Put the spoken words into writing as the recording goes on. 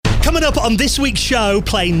Coming up on this week's show,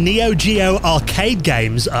 play Neo Geo arcade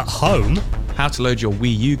games at home. How to load your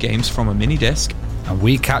Wii U games from a mini disc. And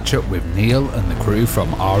we catch up with Neil and the crew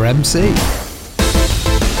from RMC.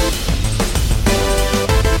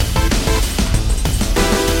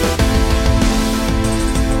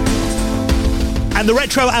 And the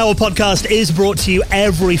Retro Hour podcast is brought to you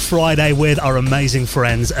every Friday with our amazing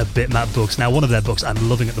friends at Bitmap Books. Now, one of their books I'm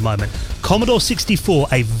loving at the moment, Commodore 64,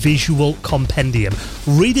 A Visual Compendium.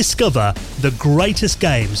 Rediscover the greatest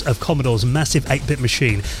games of Commodore's massive 8-bit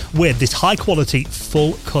machine with this high-quality,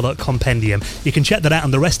 full-colour compendium. You can check that out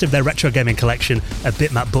and the rest of their retro gaming collection at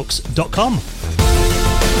bitmapbooks.com.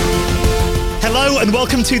 Hello and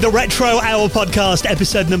welcome to the Retro Hour podcast,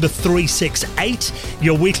 episode number 368,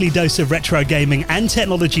 your weekly dose of retro gaming and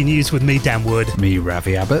technology news with me, Dan Wood. Me,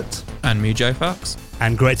 Ravi Abbott. And me, Joe Fox.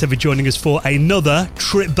 And great to be joining us for another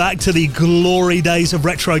trip back to the glory days of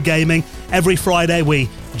retro gaming. Every Friday we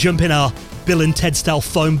jump in our Bill and Ted style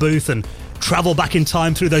phone booth and travel back in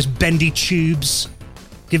time through those bendy tubes.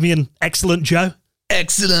 Give me an excellent, Joe.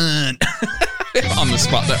 Excellent. On the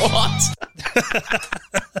spot there. What?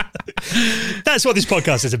 That's what this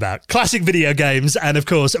podcast is about. Classic video games and, of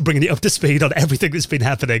course, bringing you up to speed on everything that's been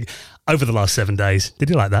happening over the last 7 days. Did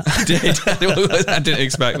you like that? I did. I didn't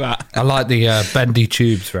expect that. I like the bendy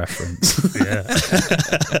tubes reference. Yeah.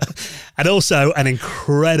 And also an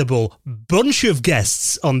incredible bunch of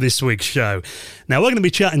guests on this week's show. Now, we're going to be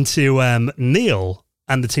chatting to Neil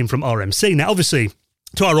and the team from RMC. Now, obviously,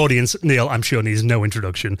 to our audience, Neil, I'm sure, needs no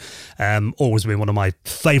introduction. Always been one of my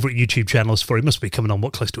favourite YouTube channels for, he must be coming on,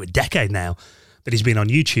 close to a decade now that he's been on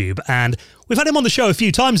YouTube. And we've had him on the show a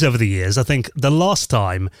few times over the years. I think the last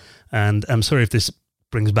time, and I'm sorry if this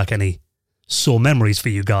brings back any sore memories for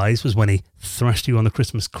you guys, was when he thrashed you on the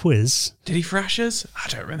Christmas quiz. Did he thrash us? I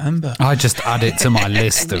don't remember. I just add it to my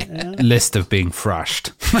list of being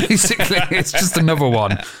thrashed. Basically, it's just another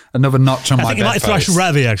one, another notch on my I think he might have thrashed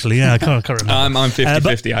Ravi, actually. Yeah, I can't remember. I'm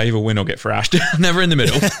 50-50. I either win or get thrashed. Never in the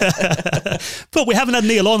middle. But we haven't had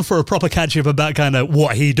Neil on for a proper catch-up about kind of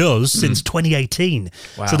what he does since 2018.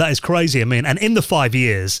 Wow. So that is crazy. I mean, and in the 5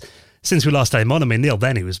 years since we last had him on, I mean, Neil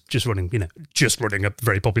then he was just running a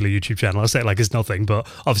very popular YouTube channel. I say it like it's nothing, but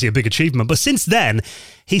obviously a big achievement. But since then,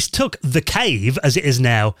 he's took the cave, as it is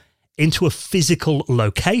now, into a physical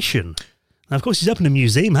location. Now, of course, he's opened a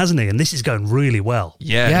museum, hasn't he? And this is going really well.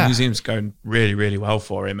 Yeah. The museum's going really, really well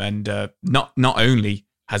for him. And not only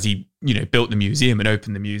has he, built the museum and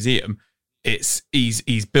opened the museum,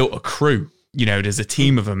 he's built a crew. There's a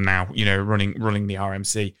team of them now, running the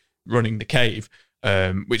RMC, running the cave.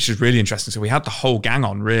 Which is really interesting. So we had the whole gang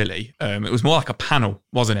on, really. It was more like a panel,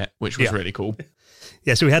 wasn't it? Which was really cool.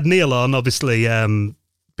 Yeah, so we had Neil on, obviously,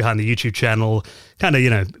 behind the YouTube channel, kind of,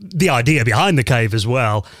 the idea behind the cave as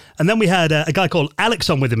well. And then we had a guy called Alex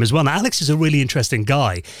on with him as well. Now, Alex is a really interesting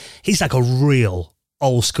guy. He's like a real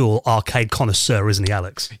old school arcade connoisseur, isn't he,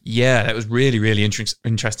 Alex? Yeah, that was really, really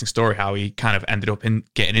interesting story, how he kind of ended up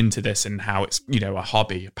getting into this and how it's, a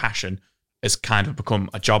hobby, a passion, has kind of become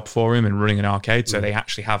a job for him and running an arcade. So they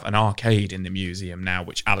actually have an arcade in the museum now,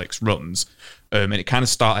 which Alex runs. And it kind of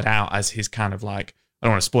started out as his kind of like, I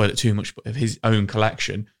don't want to spoil it too much, but of his own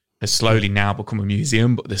collection has slowly now become a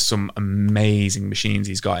museum. But there's some amazing machines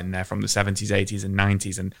he's got in there from the 70s, 80s and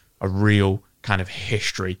 90s and a real kind of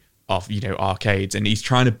history of, arcades. And he's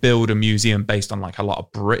trying to build a museum based on like a lot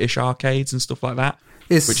of British arcades and stuff like that,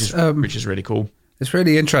 which is really cool. It's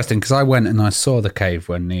really interesting because I went and I saw the cave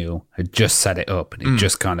when Neil had just set it up and it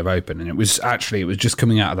just kind of opened. And it was just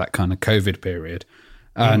coming out of that kind of COVID period.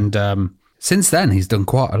 And since then, he's done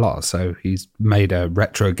quite a lot. So he's made a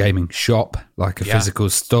retro gaming shop, like a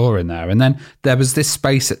physical store in there. And then there was this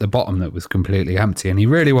space at the bottom that was completely empty and he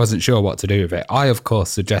really wasn't sure what to do with it. I, of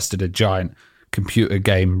course, suggested a giant computer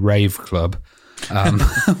game rave club.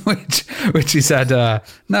 Which he said,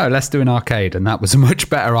 no, let's do an arcade. And that was a much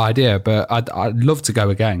better idea. But I'd love to go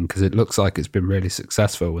again because it looks like it's been really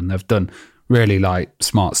successful. And they've done really like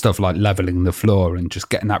smart stuff like leveling the floor and just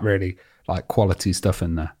getting that really like quality stuff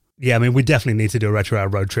in there. Yeah, I mean, we definitely need to do a Retro Hour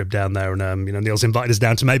road trip down there. And, Neil's invited us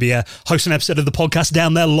down to maybe host an episode of the podcast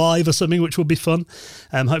down there live or something, which would be fun,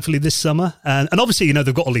 hopefully this summer. And obviously,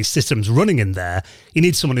 they've got all these systems running in there. You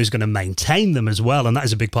need someone who's going to maintain them as well. And that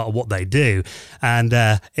is a big part of what they do. And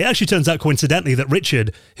it actually turns out coincidentally that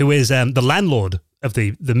Richard, who is the landlord of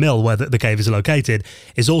the mill where the cave is located,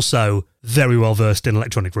 is also very well versed in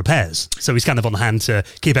electronic repairs. So he's kind of on hand to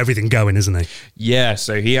keep everything going, isn't he? Yeah,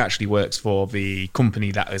 so he actually works for the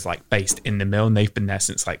company that is like based in the mill, and they've been there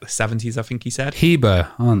since like the 70s, I think he said.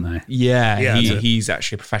 Heber, aren't they? Yeah, he's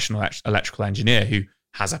actually a professional electrical engineer who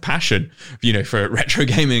has a passion, for retro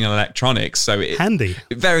gaming and electronics. So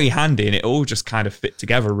very handy, and it all just kind of fit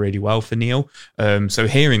together really well for Neil. So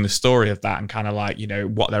hearing the story of that and kind of like,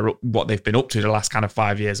 what they've been up to the last kind of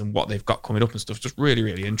 5 years and what they've got coming up and stuff, just really,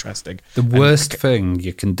 really interesting. The worst thing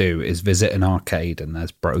you can do is visit an arcade and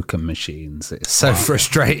there's broken machines. It's so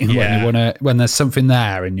frustrating when there's something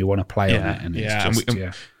there and you want to play on it, and it's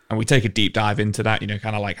just And we take a deep dive into that,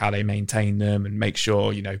 kind of like how they maintain them and make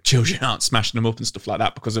sure, children aren't smashing them up and stuff like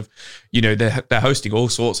that, because of, they're hosting all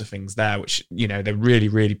sorts of things there, which, they're really,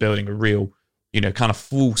 really building a real, kind of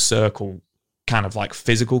full circle kind of like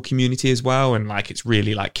physical community as well. And like, it's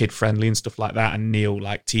really like kid friendly and stuff like that. And Neil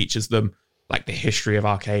like teaches them like the history of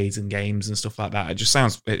arcades and games and stuff like that. It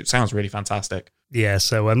sounds really fantastic. Yeah,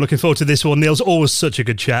 so I'm looking forward to this one. Neil's always such a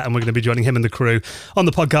good chat, and we're going to be joining him and the crew on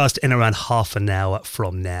the podcast in around half an hour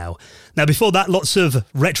from now. Now, before that, lots of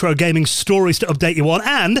retro gaming stories to update you on,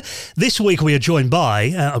 and this week we are joined by,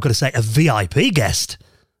 I've got to say, a VIP guest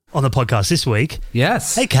on the podcast this week.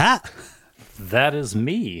 Yes. Hey, Kat. That is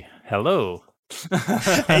me. Hello.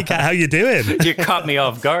 Hey, Kat, how you doing? You caught me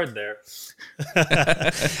off guard there.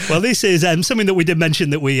 Well, this is something that we did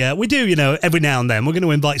mention that we do, every now and then. We're going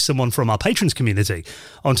to invite someone from our patrons community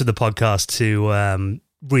onto the podcast to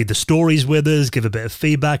read the stories with us, give a bit of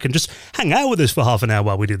feedback, and just hang out with us for half an hour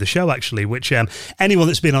while we do the show, actually, which anyone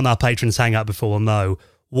that's been on our patrons hangout before will know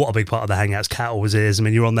what a big part of the Hangouts Kat always is. I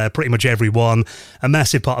mean, you're on there pretty much every one, a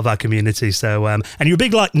massive part of our community. So, and you're a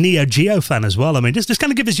big like Neo Geo fan as well. I mean, just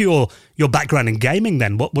kind of give us your background in gaming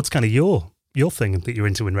then. What's kind of your thing that you're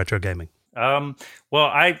into in retro gaming? Well,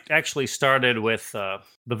 I actually started with the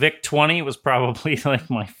VIC-20 was probably like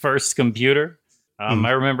my first computer.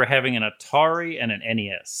 I remember having an Atari and an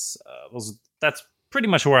NES. That's pretty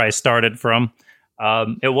much where I started from.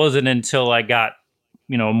 It wasn't until I got,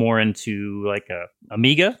 more into like a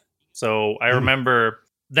Amiga. So I remember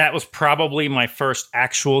that was probably my first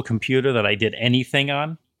actual computer that I did anything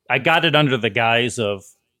on. I got it under the guise of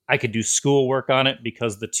I could do schoolwork on it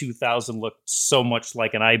because the 2000 looked so much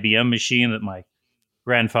like an IBM machine that my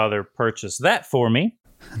grandfather purchased that for me.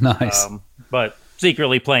 Nice. But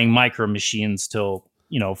secretly playing micro machines till,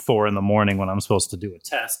 4 a.m. when I'm supposed to do a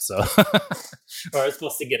test. So, or I'm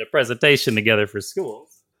supposed to get a presentation together for school.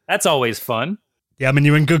 That's always fun. Yeah, I mean,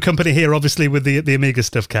 you're in good company here, obviously, with the Amiga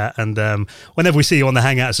stuff, Kat. And whenever we see you on the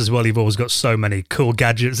Hangouts as well, you've always got so many cool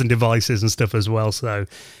gadgets and devices and stuff as well. So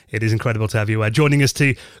it is incredible to have you joining us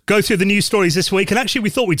to go through the news stories this week. And actually,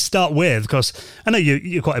 we thought we'd start with, because I know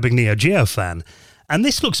you're quite a big Neo Geo fan. And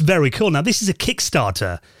this looks very cool. Now, this is a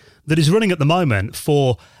Kickstarter that is running at the moment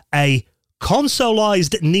for a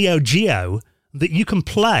consoleized Neo Geo that you can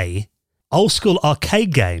play old school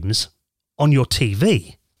arcade games on your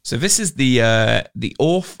TV. So this is the I'm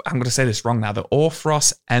going to say this wrong now, the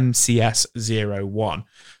Orthros MCS01.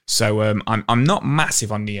 So I'm not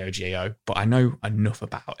massive on Neo Geo, but I know enough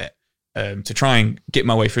about it to try and get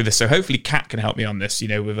my way through this. So hopefully Kat can help me on this,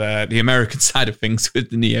 with the American side of things with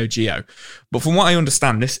the Neo Geo. But from what I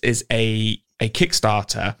understand, this is a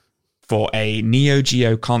Kickstarter for a Neo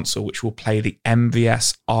Geo console which will play the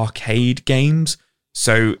MVS arcade games.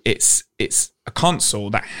 So it's a console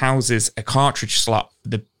that houses a cartridge slot for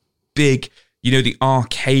the big, the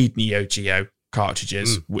arcade Neo Geo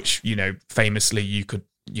cartridges, which, famously you could,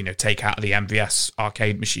 take out of the MVS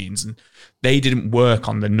arcade machines, and they didn't work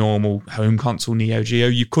on the normal home console Neo Geo.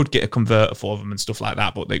 You could get a converter for them and stuff like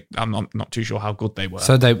that, but I'm not too sure how good they were.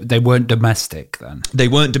 So they weren't domestic then? They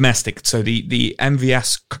weren't domestic. So the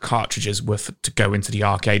MVS cartridges were to go into the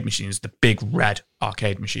arcade machines, the big red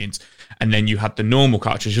arcade machines. And then you had the normal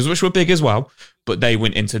cartridges, which were big as well, but they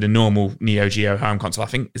went into the normal Neo Geo home console. I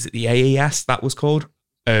think, is it the AES that was called?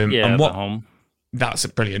 And the home. That's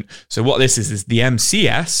brilliant. So what this is the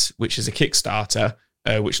MCS, which is a Kickstarter,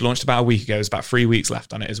 which launched about a week ago. There's about 3 weeks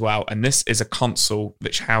left on it as well. And this is a console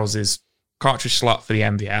which houses cartridge slot for the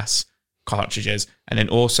MVS cartridges. And then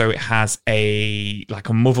also it has a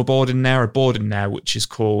motherboard in there, a board in there, which is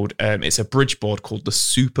called, it's a bridge board called the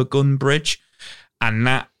Super Gun Bridge. And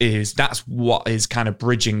that's what is kind of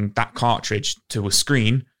bridging that cartridge to a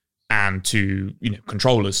screen and to,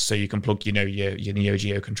 controllers. So you can plug, your Neo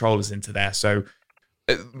Geo controllers into there. So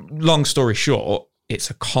long story short, it's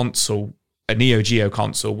a console, a Neo Geo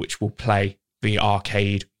console, which will play the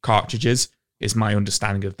arcade cartridges, is my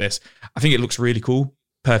understanding of this. I think it looks really cool,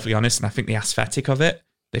 perfectly honest. And I think the aesthetic of it,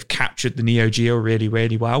 they've captured the Neo Geo really,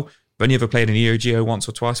 really well. I've only ever played a Neo Geo once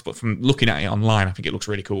or twice, but from looking at it online, I think it looks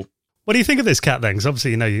really cool. What do you think of this, Kat, then? Because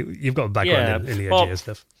obviously, you've got a background in Neo Geo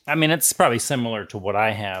stuff. I mean, it's probably similar to what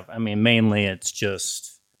I have. I mean, mainly it's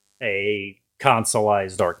just a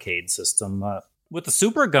consoleized arcade system. With the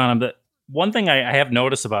Super Gun, one thing I have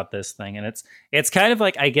noticed about this thing, and it's kind of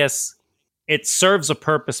like, I guess it serves a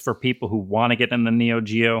purpose for people who want to get in the Neo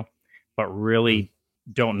Geo, but really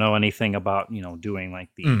don't know anything about, doing like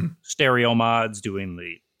the stereo mods,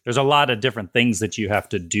 there's a lot of different things that you have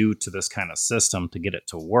to do to this kind of system to get it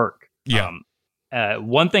to work. Yeah.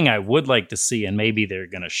 One thing I would like to see, and maybe they're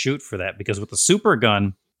going to shoot for that, because with the Super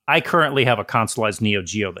Gun, I currently have a consoleized Neo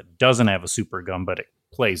Geo that doesn't have a Super Gun, but it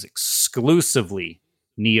plays exclusively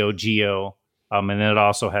Neo Geo, and it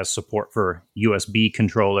also has support for USB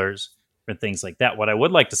controllers and things like that. What I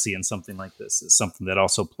would like to see in something like this is something that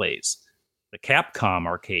also plays the Capcom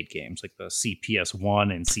arcade games, like the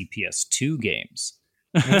CPS-1 and CPS-2 games.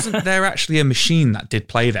 Wasn't there actually a machine that did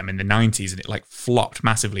play them in the 90s and it like flopped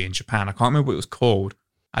massively in Japan? I can't remember what it was called.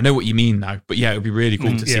 I know what you mean though, but yeah, it would be really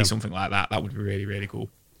cool to see something like that. That would be really, really cool.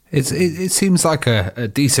 It seems like a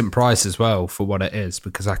decent price as well for what it is,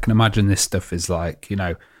 because I can imagine this stuff is like,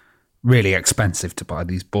 really expensive to buy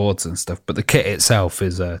these boards and stuff. But the kit itself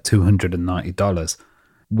is $290,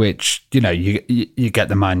 which, you get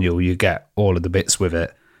the manual, you get all of the bits with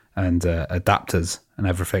it and adapters and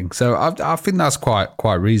everything. So I think that's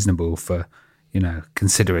quite reasonable for,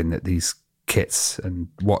 considering that these kits and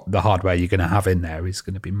what the hardware you're going to have in there is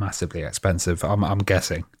going to be massively expensive, I'm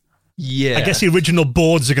guessing. Yeah. I guess the original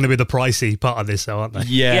boards are going to be the pricey part of this, though, aren't they?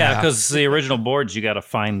 Yeah, because the original boards, you got to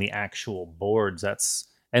find the actual boards. That's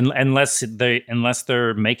unless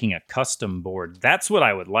they're making a custom board. That's what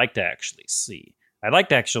I would like to actually see. I'd like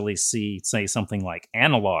to actually see, say, something like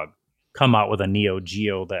Analog come out with a Neo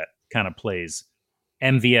Geo that kind of plays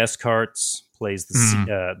MVS carts, plays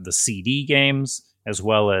the CD games, as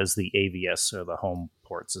well as the AVS or the home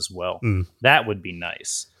ports as well. That would be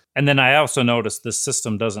nice. And then I also noticed this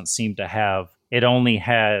system doesn't seem to have, it only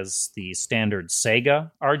has the standard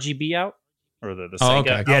Sega RGB out, or the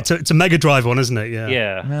Sega. Okay. Yeah, it's a Mega Drive one, isn't it? Yeah.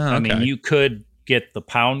 Yeah. Oh, I mean, okay. you could get the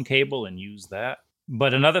pound cable and use that.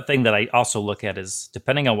 But another thing that I also look at is,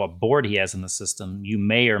 depending on what board he has in the system, you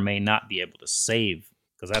may or may not be able to save,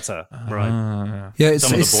 because that's a Yeah, some of the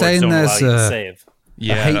it's boards saying don't allow there's you to a save.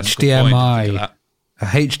 Yeah, that's a good point. HDMI, Look at a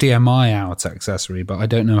HDMI out accessory, but I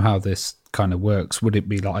don't know how this kind of works. Would it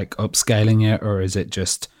be like upscaling it, or is it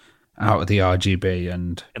just out of the RGB?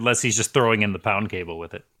 And Unless he's just throwing in the pound cable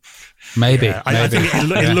with it. maybe, Yeah, I think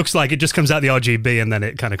it looks like it just comes out the RGB and then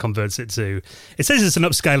it kind of converts it to. It says it's an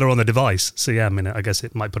upscaler on the device, so yeah, I mean, I guess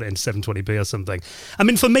it might put it into 720p or something. I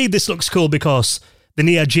mean, for me, this looks cool because the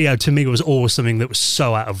Neo Geo to me was always something that was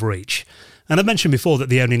so out of reach. And I mentioned before that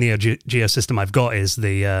the only Neo Geo system I've got is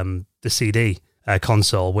the CD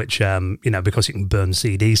console, which because you can burn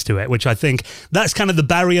CDs to it, which I think that's kind of the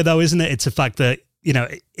barrier, though, isn't it? It's the fact that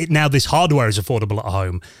now this hardware is affordable at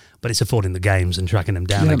home, but it's affording the games and tracking them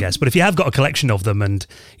down, I guess. But if you have got a collection of them and,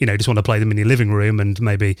 just want to play them in your living room, and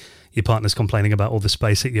maybe your partner's complaining about all the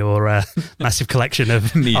space that your massive collection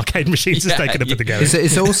of arcade machines has taken up at the garage.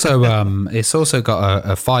 it's also got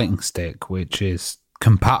a fighting stick, which is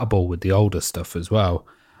compatible with the older stuff as well.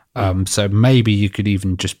 So maybe you could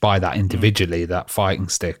even just buy that individually, that fighting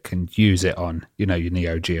stick, and use it on, your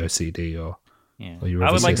Neo Geo CD or your I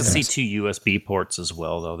other would like to systems. see 2 USB ports as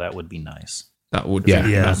well, though. That would be nice. that would Yeah. be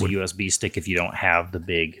Use a USB stick if you don't have the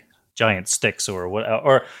big giant sticks or what.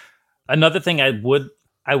 Or another thing I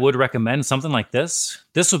would recommend, something like this.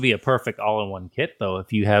 This would be a perfect all-in-one kit, though.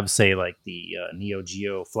 If you have, say, like the Neo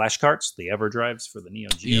Geo flash carts, the EverDrives for the Neo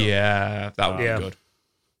Geo. Yeah, that would be good.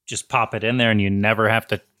 Just pop it in there, and you never have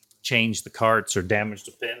to change the carts or damage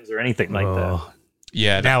the pins or anything like that.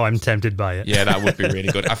 Yeah, Now I'm tempted by it. yeah, that would be really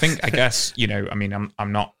good. I guess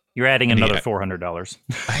I'm not. You're adding another $400.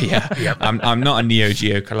 Yeah, I'm not a Neo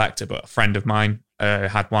Geo collector, but a friend of mine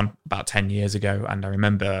had one about 10 years ago, and I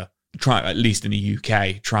remember trying, at least in the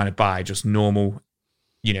UK, trying to buy just normal,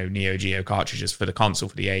 Neo Geo cartridges for the console,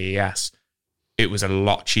 for the AES. It was a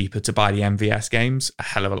lot cheaper to buy the MVS games, a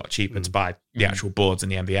hell of a lot cheaper to buy the actual boards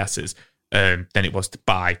and the MVSs than it was to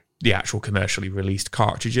buy the actual commercially released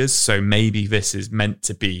cartridges. So maybe this is meant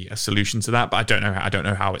to be a solution to that, but I don't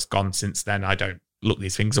know how it's gone since then. I don't look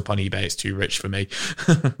these things up on eBay. It's too rich for me.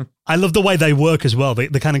 I love the way they work as well. They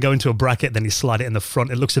kind of go into a bracket, then you slide it in the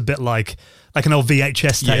front. It looks a bit like an old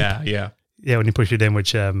VHS tape. Yeah, when you push it in,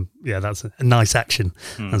 which, that's a nice action,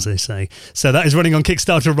 as they say. So that is running on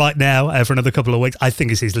Kickstarter right now for another couple of weeks. I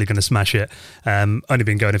think it's easily going to smash it. Only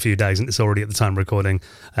been going a few days, and it's already, at the time of recording,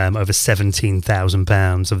 over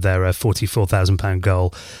 £17,000 of their £44,000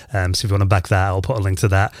 goal. So if you want to back that, I'll put a link to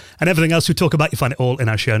that. And everything else we talk about, you find it all in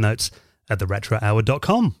our show notes at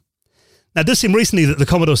theretrohour.com. Now, it does seem recently that the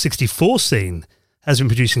Commodore 64 scene has been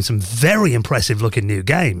producing some very impressive looking new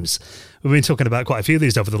games. We've been talking about quite a few of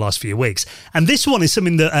these over the last few weeks. And this one is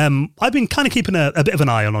something that I've been kind of keeping a bit of an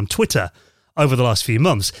eye on Twitter over the last few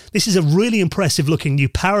months. This is a really impressive looking new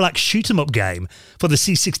parallax shoot-'em-up game for the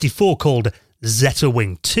C64 called Zeta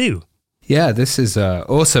Wing 2. Yeah, this is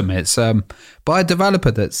awesome. It's by a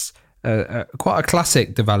developer that's quite a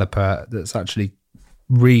classic developer that's actually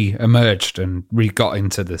re-emerged and re-got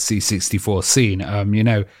into the C64 scene.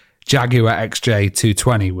 Jaguar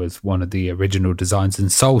XJ220 was one of the original designs, and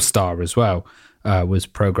Soulstar as well was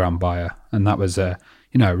programmed by her, and that was a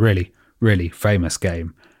really, really famous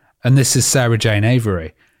game. And this is Sarah Jane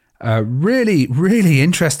Avery. Really, really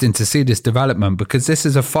interesting to see this development, because this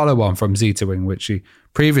is a follow-on from Zeta Wing, which she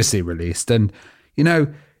previously released. And,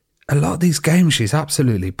 a lot of these games she's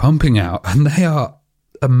absolutely pumping out, and they are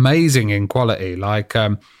amazing in quality. Like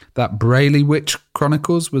that Brayley Witch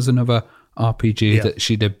Chronicles was another RPG that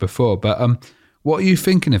she did before. But what are you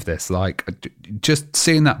thinking of this? Like, just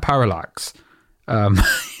seeing that parallax, on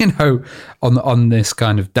this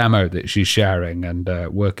kind of demo that she's sharing and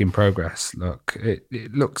work in progress. Look,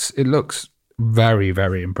 it looks very,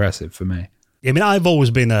 very impressive for me. I mean, I've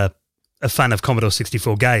always been a fan of Commodore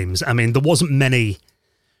 64 games. I mean, there wasn't many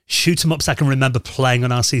shoot-'em-ups I can remember playing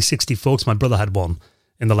on our C64, because my brother had one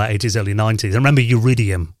in the late 80s, early 90s. I remember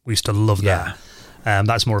Uridium. We used to love that.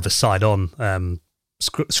 That's more of a side-on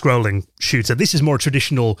scrolling shooter. This is more a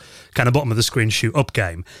traditional kind of bottom-of-the-screen shoot-up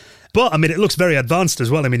game. But, I mean, it looks very advanced as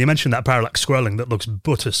well. I mean, you mentioned that parallax scrolling that looks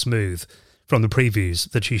butter smooth from the previews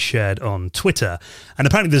that she shared on Twitter. And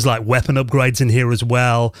apparently there's, like, weapon upgrades in here as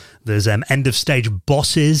well. There's end-of-stage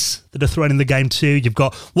bosses that are thrown in the game too. You've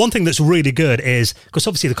got... One thing that's really good is... Because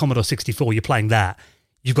obviously the Commodore 64, you're playing that,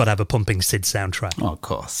 you've got to have a pumping SID soundtrack. Oh, of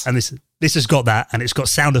course. And this has got that, and it's got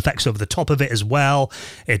sound effects over the top of it as well.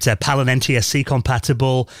 It's PAL and NTSC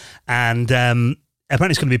compatible, and apparently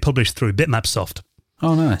it's going to be published through Bitmapsoft.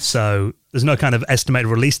 Oh, nice. So there's no kind of estimated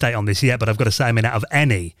release date on this yet, but I've got to say, I mean, out of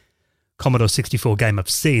any Commodore 64 game I've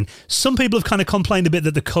seen, some people have kind of complained a bit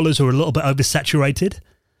that the colours are a little bit oversaturated,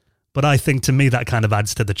 but I think to me that kind of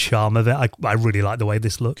adds to the charm of it. I really like the way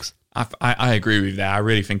this looks. I agree with you there. I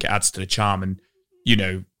really think it adds to the charm, and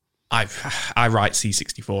I write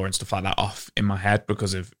C64 and stuff like that off in my head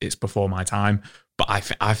because of it's before my time. But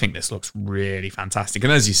I think this looks really fantastic.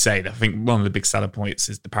 And as you say, I think one of the big selling points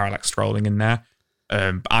is the parallax scrolling in there.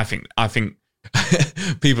 But I think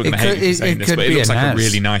people are going to hate me for saying this, but it looks like a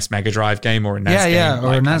really nice Mega Drive game or a NES game. Yeah,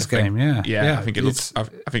 or a NES game, yeah. I think it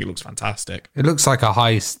looks fantastic. It looks like a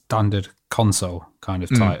high standard console kind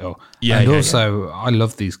of title. I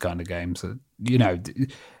love these kind of games.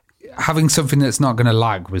 Having something that's not going to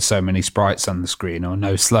lag with so many sprites on the screen or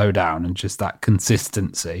no slowdown, and just that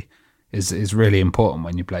consistency is really important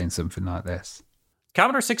when you're playing something like this.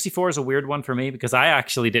 Commodore 64 is a weird one for me because I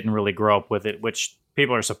actually didn't really grow up with it, which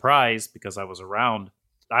people are surprised because I was around.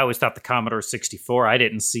 I always thought the Commodore 64, I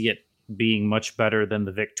didn't see it being much better than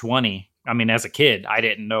the VIC-20. I mean, as a kid, I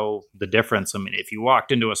didn't know the difference. I mean, if you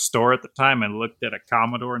walked into a store at the time and looked at a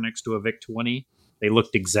Commodore next to a VIC-20, they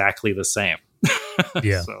looked exactly the same.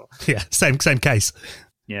 Same case.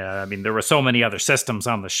 Yeah, I mean, there were so many other systems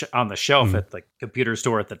on the shelf at the computer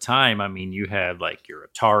store at the time. I mean, you had like your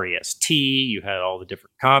Atari ST, you had all the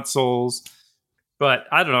different consoles. But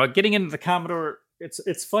I don't know, getting into the Commodore,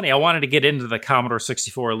 it's funny. I wanted to get into the Commodore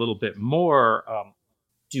 64 a little bit more.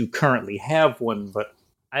 Do currently have one, but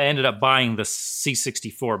I ended up buying the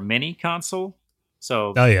C64 mini console.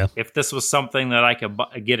 So if this was something that I could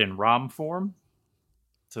get in ROM form.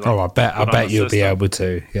 I bet you'll be able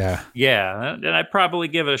to. Yeah, and I'd probably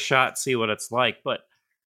give it a shot, see what it's like. But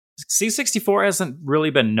C64 hasn't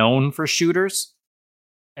really been known for shooters,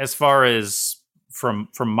 as far as from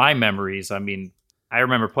my memories. I mean, I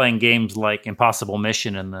remember playing games like Impossible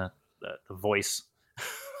Mission and the voice,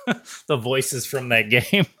 the voices from that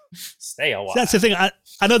game. Stay a while. That's the thing.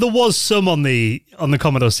 I know there was some on the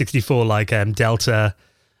Commodore 64, like Delta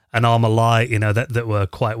and Armor Light, that were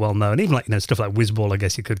quite well known. Even like, stuff like Whizball, I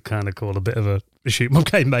guess you could kind of call a bit of a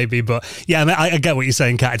shoot-'em-up game maybe. But yeah, I mean, I get what you're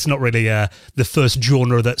saying, Kat. It's not really the first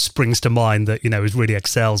genre that springs to mind that, is really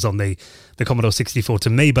excels on the Commodore 64 to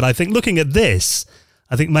me. But I think looking at this,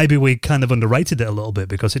 I think maybe we kind of underrated it a little bit,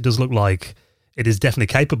 because it does look like it is definitely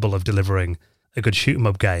capable of delivering a good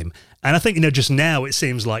shoot-'em-up game. And I think, just now it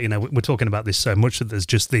seems like, we're talking about this so much that there's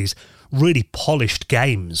just these really polished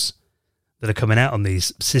games that are coming out on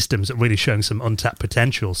these systems that are really showing some untapped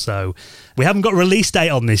potential. So we haven't got a release date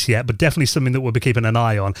on this yet, but definitely something that we'll be keeping an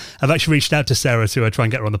eye on. I've actually reached out to Sarah to try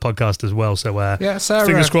and get her on the podcast as well. So Sarah,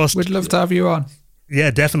 fingers crossed. We'd love to have you on. Yeah,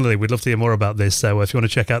 definitely. We'd love to hear more about this. So if you want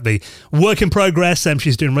to check out the work in progress,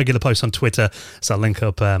 she's doing regular posts on Twitter. So I'll link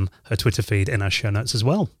up her Twitter feed in our show notes as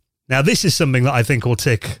well. Now, this is something that I think will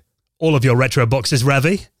tick all of your retro boxes,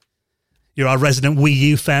 Ravi. You're our resident Wii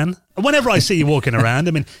U fan. And whenever I see you walking around,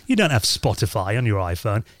 I mean, you don't have Spotify on your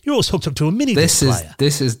iPhone. You're always hooked up to a mini disc player.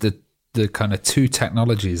 This is the kind of two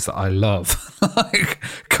technologies that I love, like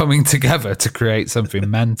coming together to create something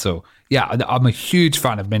mental. Yeah, I'm a huge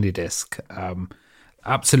fan of mini disc.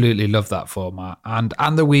 Absolutely love that format, and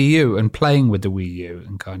the Wii U, and playing with the Wii U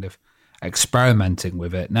and kind of experimenting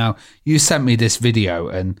with it. Now, you sent me this video,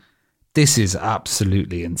 and this is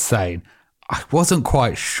absolutely insane. I wasn't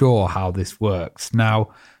quite sure how this works. Now,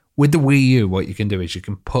 with the Wii U, what you can do is you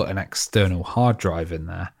can put an external hard drive in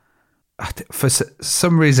there. For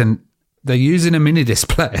some reason, they're using a mini disc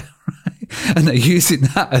player, right? And they're using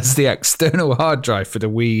that as the external hard drive for the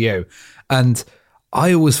Wii U. And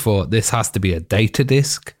I always thought this has to be a data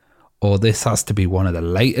disc, or this has to be one of the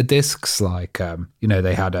later discs. Like,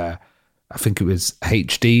 they had I think it was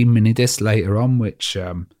HD mini disc later on, which...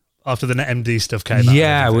 after the NetMD stuff came out.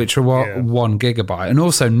 Yeah, which are 1 gigabyte. And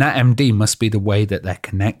also NetMD must be the way that they're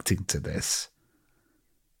connecting to this,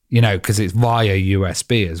 because it's via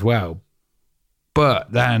USB as well.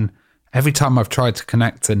 But then every time I've tried to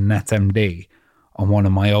connect to NetMD on one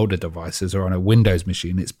of my older devices or on a Windows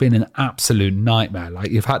machine, it's been an absolute nightmare.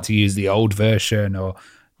 Like, you've had to use the old version, or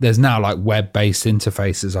there's now like web-based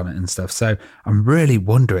interfaces on it and stuff. So I'm really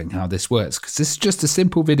wondering how this works, because this is just a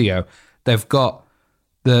simple video. They've got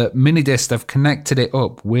the mini disc, they've connected it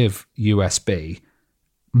up with USB,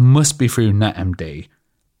 must be through NetMD.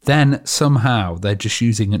 Then somehow they're just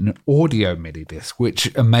using an audio mini disc,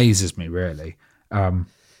 which amazes me, really. I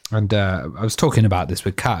was talking about this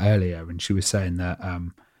with Kat earlier, and she was saying that,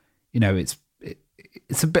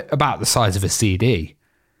 it's a bit about the size of a CD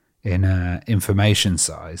in information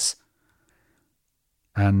size.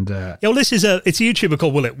 And this is it's a YouTuber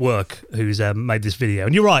called Will It Work who's made this video,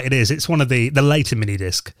 and you're right, it is. It's one of the later mini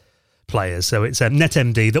disc players. So it's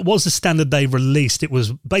NetMD. That was the standard they released. It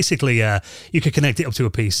was basically you could connect it up to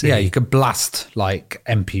a PC. Yeah, you could blast like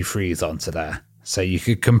MP3s onto there, so you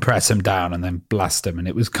could compress them down and then blast them, and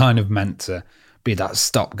it was kind of meant to be that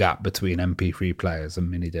stopgap between MP3 players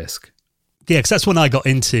and mini disc. Yeah, because that's when I got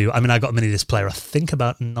into. I mean, I got a mini disc player, I think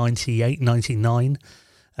about 98, 99.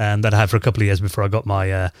 That I had for a couple of years before I got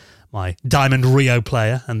my my Diamond Rio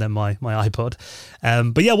player and then my iPod.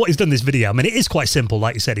 But yeah, what he's done in this video, I mean, it is quite simple.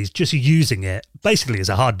 Like you said, he's just using it basically as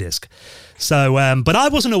a hard disk. So, but I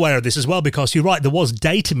wasn't aware of this as well, because you're right, there was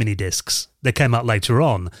data mini discs that came out later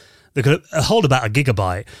on that could hold about 1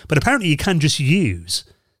 gigabyte. But apparently you can just use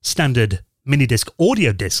standard mini disc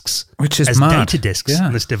audio discs, which is as mad. Data discs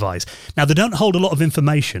on this device. Now, they don't hold a lot of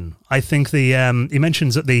information. I think he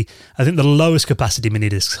mentions that the lowest capacity mini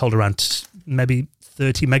discs hold around maybe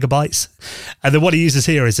 30 megabytes, and then what he uses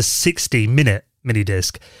here is a 60-minute mini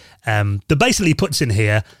disc that basically puts in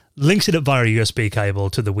here, links it up via a USB cable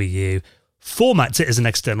to the Wii U, formats it as an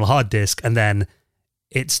external hard disk, and then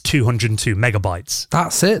it's 202 megabytes.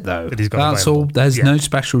 That's it, though. That he's got That's available. all. There's no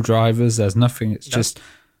special drivers. There's nothing. It's just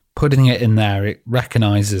putting it in there. It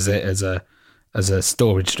recognizes it as a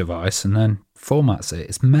storage device and then formats it.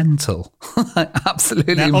 It's mental.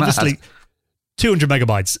 Absolutely now, mad. obviously, 200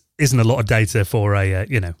 megabytes isn't a lot of data for a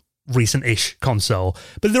recent-ish console,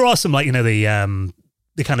 but there are some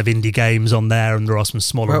the kind of indie games on there, and there are some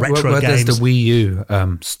smaller retro games. There's the Wii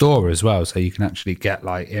U store as well, so you can actually get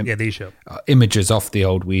like the eShop. Images off the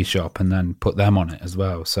old Wii shop and then put them on it as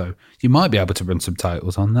well. So you might be able to run some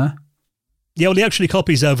titles on there. Yeah, well, he actually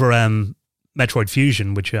copies over Metroid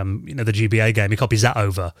Fusion, which the GBA game. He copies that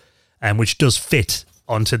over, which does fit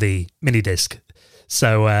onto the mini disc.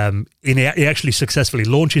 So he actually successfully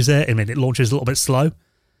launches it. I mean, it launches a little bit slow,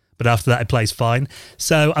 but after that, it plays fine.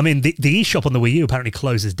 So, I mean, the eShop on the Wii U apparently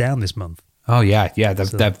closes down this month. Oh, yeah.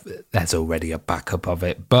 There's already a backup of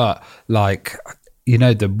it. But,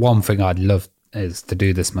 the one thing I'd love is to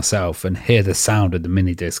do this myself and hear the sound of the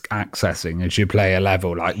mini disc accessing as you play a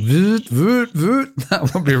level, like, voot, voot, voot.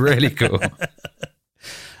 That would be really cool.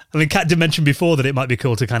 I mean, Kat did mention before that it might be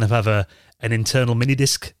cool to kind of have an internal mini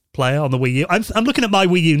disc player on the Wii U. I'm looking at my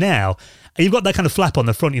Wii U now, and you've got that kind of flap on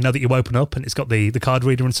the front, that you open up, and it's got the card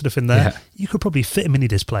reader and stuff in there. Yeah. You could probably fit a mini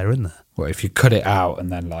disc player in there. Well, if you cut it out and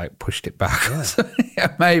then pushed it back,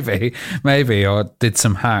 maybe, or did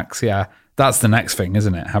some hacks. Yeah, that's the next thing,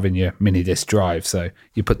 isn't it? Having your mini disc drive, so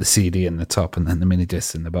you put the CD in the top and then the mini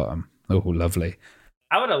disc in the bottom. Oh, lovely.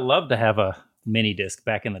 I would have loved to have a mini disc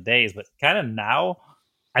back in the days, but kind of now,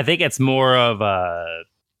 I think it's more of a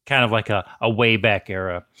kind of like a way back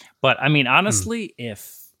era. But I mean, honestly,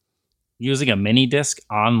 if using a mini disc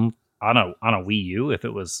on a Wii U, if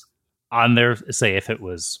it was on there, say if it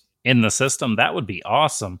was in the system, that would be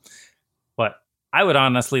awesome. But I would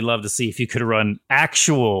honestly love to see if you could run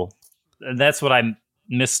actual, that's what I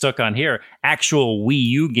mistook on here, actual Wii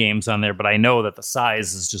U games on there, but I know that the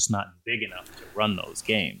size is just not big enough to run those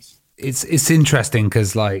games. It's interesting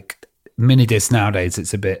because like mini disc nowadays,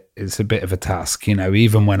 it's a bit of a task, you know.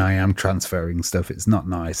 Even when I am transferring stuff, it's not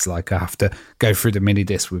nice. Like I have to go through the mini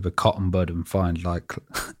disc with a cotton bud and find like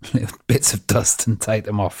little bits of dust and take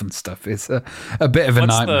them off and stuff. It's a bit of a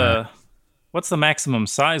nightmare. What's the maximum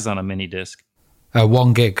size on a mini disc?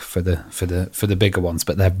 1 gig for the bigger ones,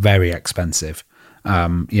 but they're very expensive.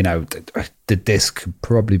 You know, the disc could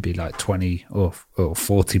probably be like 20 or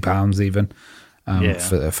 40 pounds even.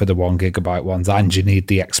 For the 1 gigabyte ones, and you need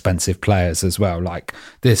the expensive players as well. Like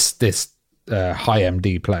this high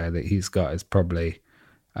MD player that he's got is probably,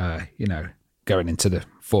 going into the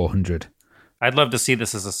 400. I'd love to see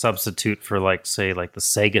this as a substitute for like the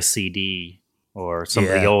Sega CD or some of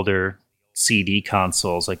the older CD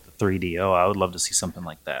consoles, like the 3DO. I would love to see something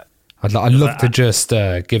like that. I'd love to just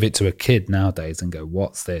give it to a kid nowadays and go,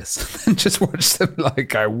 "What's this?" and just watch them like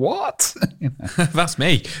go, "What?" That's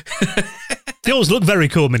me. They always look very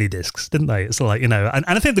cool, mini discs, didn't they? It's like, and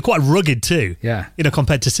I think they're quite rugged too. Yeah.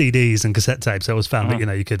 Compared to CDs and cassette tapes, I always found that,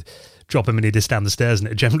 you could drop a mini disc down the stairs and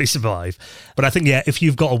it'd generally survive. But I think, if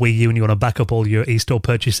you've got a Wii U and you want to back up all your e-store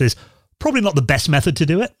purchases, probably not the best method to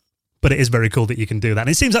do it, but it is very cool that you can do that. And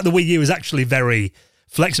it seems like the Wii U is actually very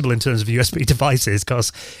flexible in terms of USB devices,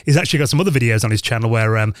 because he's actually got some other videos on his channel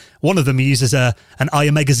where one of them he uses an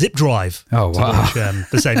iOmega zip drive to launch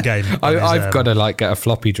the same game. I've got to get a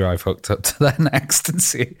floppy drive hooked up to that next and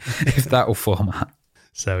see if that will format.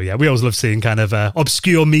 So we always love seeing kind of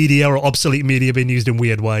obscure media or obsolete media being used in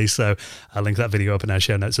weird ways. So I'll link that video up in our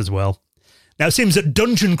show notes as well. Now it seems that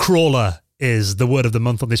Dungeon Crawler is the word of the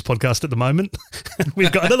month on this podcast at the moment.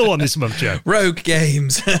 We've got another one this month, Joe. Rogue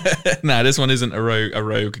games. No, this one isn't a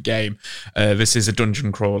rogue game. This is a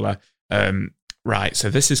dungeon crawler. Right, so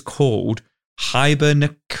this is called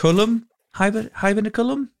Hibernaculum.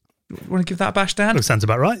 Hibernaculum? Want to give that a bash, Dan? That sounds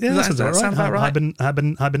about right. Yeah, that sounds about right.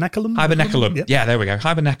 Hibernaculum? Hibernaculum. Yep. Yeah, there we go.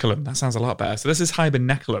 Hibernaculum. That sounds a lot better. So this is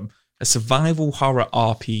Hibernaculum, a survival horror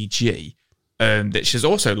RPG, which has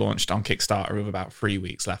also launched on Kickstarter with about 3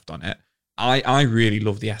 weeks left on it. I really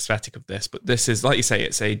love the aesthetic of this, but this is, like you say,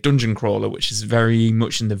 it's a dungeon crawler, which is very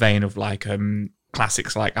much in the vein of like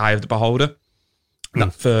classics like Eye of the Beholder,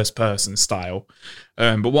 that first person style.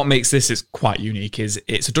 But what makes this is quite unique is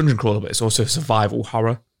it's a dungeon crawler, but it's also survival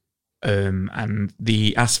horror. And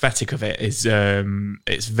the aesthetic of it is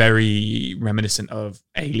it's very reminiscent of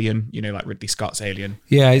Alien, like Ridley Scott's Alien.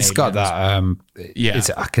 Yeah, it's got that.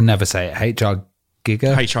 I can never say it. HR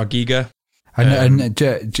Giga. HR Giga. And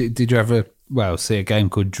did you ever see a game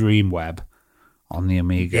called Dreamweb on the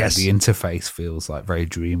Amiga? Yes. The interface feels like very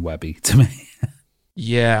Dreamwebby to me.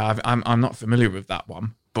 Yeah, I'm not familiar with that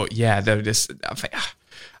one, but yeah,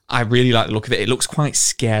 I really like the look of it. It looks quite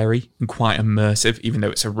scary and quite immersive, even though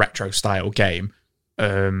it's a retro style game.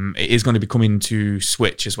 It is going to be coming to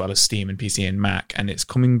Switch as well as Steam and PC and Mac, and it's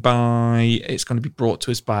going to be brought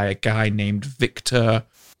to us by a guy named Victor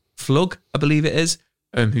Flug, I believe it is.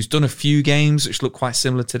 Who's done a few games which look quite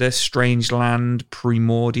similar to this. Strangeland,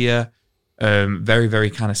 Primordia, very, very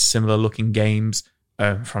kind of similar looking games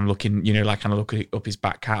from looking, looking up his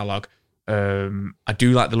back catalogue. I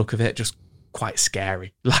do like the look of it, just quite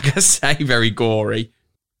scary. Like I say, very gory.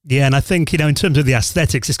 Yeah, and I think, in terms of the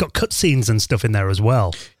aesthetics, it's got cutscenes and stuff in there as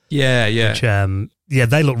well. Yeah. Which,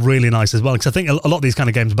 they look really nice as well. Because I think a lot of these kind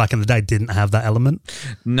of games back in the day didn't have that element.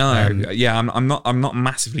 No, I'm not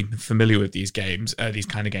massively familiar with these games, these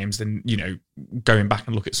kind of games. And going back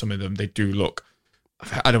and look at some of them, they do look,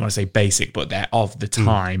 I don't want to say basic, but they're of the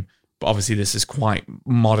time. But obviously, this is quite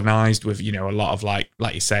modernized with a lot of like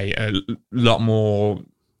you say, a lot more.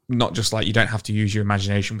 Not just like you don't have to use your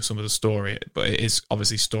imagination with some of the story, but it is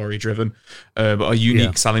obviously story driven. But a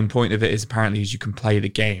unique selling point of it is apparently is you can play the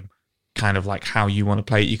game kind of like how you want to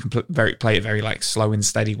play it. You can play it very like slow and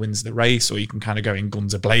steady wins the race, or you can kind of go in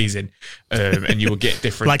guns a-blazing, and you will get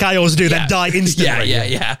different. Like I always do, then die instantly.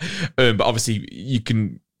 Yeah. But obviously you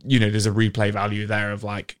can, there's a replay value there of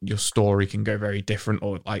like your story can go very different,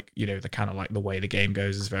 or like the kind of like the way the game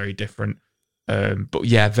goes is very different. But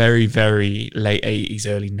yeah, very, very late 80s,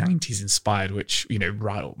 early 90s inspired, which,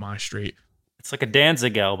 right up my street. It's like a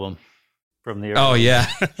Danzig album from the early Oh, yeah.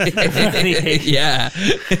 Yeah.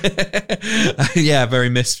 Yeah, very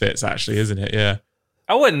Misfits, actually, isn't it? Yeah.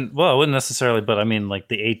 I wouldn't necessarily, but I mean, like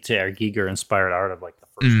the HR Giger inspired art of like the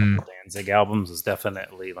first couple Danzig albums is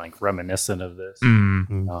definitely like reminiscent of this.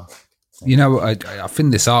 You know, I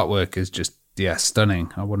think this artwork is just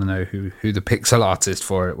stunning. I want to know who the pixel artist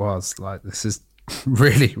for it was. Like, this is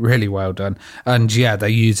really, really well done. And yeah, they're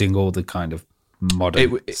using all the kind of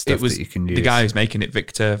modern stuff that you can use. The guy who's making it,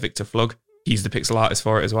 Victor Flug, he's the pixel artist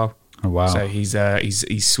for it as well. Oh, wow. So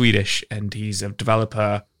he's Swedish, and he's a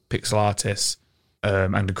developer, pixel artist,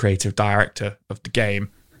 and a creative director of the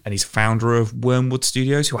game. And he's founder of Wormwood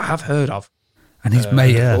Studios, who I have heard of. And he's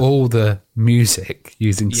made all the music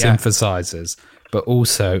using synthesizers, but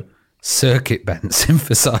also circuit bent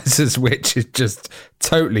synthesizers, which is just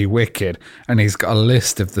totally wicked. And he's got a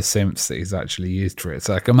list of the synths that he's actually used for it.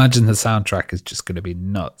 So I can imagine the soundtrack is just going to be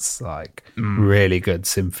nuts, like really good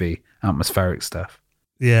synthy atmospheric stuff.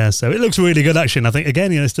 Yeah, so it looks really good, actually. And I think,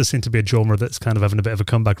 again, this does seem to be a genre that's kind of having a bit of a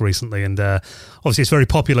comeback recently. And obviously, it's very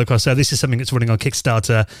popular. Because this is something that's running on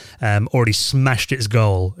Kickstarter, already smashed its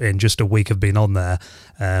goal in just a week of being on there,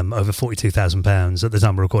 over £42,000 at the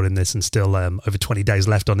time we're recording this, and still over 20 days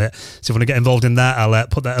left on it. So if you want to get involved in that, I'll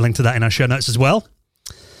put a link to that in our show notes as well.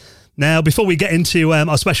 Now, before we get into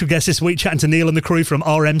our special guest this week, chatting to Neil and the crew from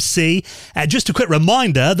RMC, just a quick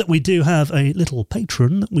reminder that we do have a little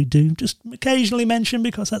patron that we do just occasionally mention,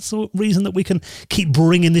 because that's the reason that we can keep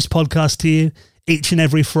bringing this podcast to you each and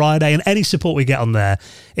every Friday, and any support we get on there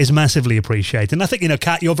is massively appreciated. And I think,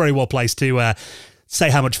 Kat, you're very well placed to say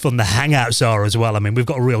how much fun the Hangouts are as well. I mean, we've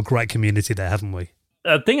got a real great community there, haven't we?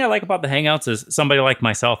 The thing I like about the Hangouts is somebody like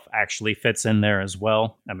myself actually fits in there as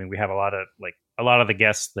well. I mean, we have a lot of the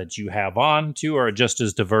guests that you have on too are just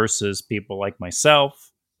as diverse as people like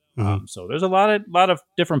myself. So there's a lot of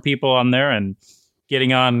different people on there, and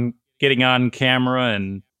getting on camera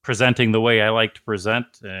and presenting the way I like to present,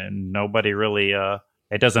 and nobody really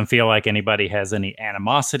it doesn't feel like anybody has any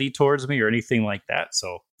animosity towards me or anything like that.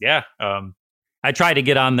 So yeah, I try to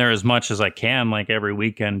get on there as much as I can, like every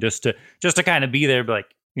weekend, just to kind of be there, like,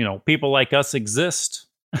 people like us exist.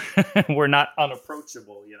 We're not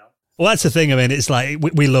unapproachable, Well, that's the thing. I mean, it's like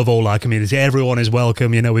we love all our community. Everyone is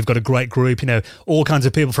welcome. We've got a great group, all kinds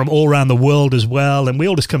of people from all around the world as well. And we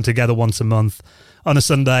all just come together once a month on a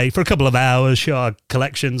Sunday for a couple of hours, show our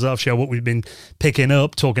collections off, show what we've been picking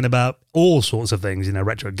up, talking about all sorts of things,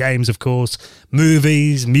 retro games, of course,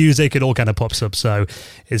 movies, music, it all kind of pops up. So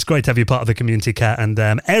it's great to have you part of the community, Kat, and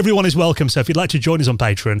everyone is welcome. So if you'd like to join us on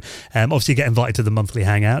Patreon, obviously get invited to the monthly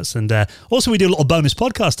Hangouts. And also we do a little bonus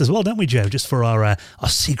podcast as well, don't we, Joe? Just for our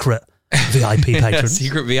secret VIP patrons.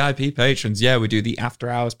 Secret VIP patrons. Yeah, we do the After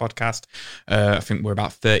Hours podcast. I think we're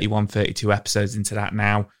about 31, 32 episodes into that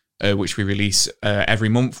now, which we release every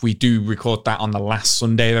month. We do record that on the last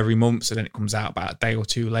Sunday of every month, so then it comes out about a day or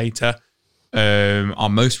two later. Our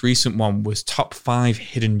most recent one was Top 5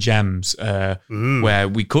 Hidden Gems, where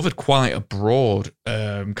we covered quite a broad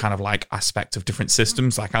kind of like aspect of different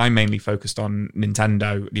systems. Like, I mainly focused on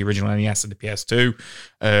Nintendo, the original NES and the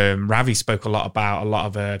PS2. Ravi spoke a lot about a lot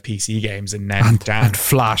of PC games, and then Dan... And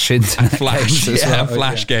Flash internet games as well.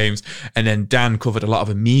 Flash games. And then Dan covered a lot of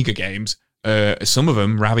Amiga games. Some of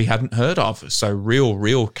them Ravi hadn't heard of. So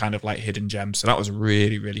real kind of like hidden gems. So that was a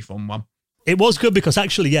really, really fun one. It was good because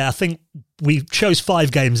actually, I think we chose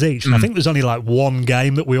 5 games each. And I think there's only like one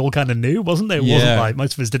game that we all kind of knew, wasn't there? It wasn't like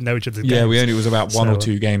most of us didn't know each other's games. Yeah, it was about one or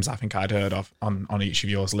two games I think I'd heard of on each of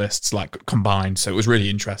yours lists, like combined. So it was really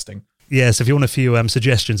interesting. Yes, if you want a few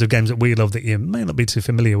suggestions of games that we love that you may not be too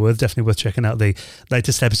familiar with, definitely worth checking out the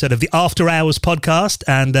latest episode of the After Hours podcast.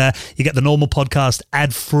 And you get the normal podcast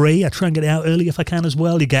ad-free. I try and get it out early if I can as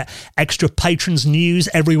well. You get extra patrons news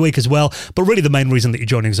every week as well. But really the main reason that you're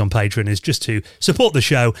joining us on Patreon is just to support the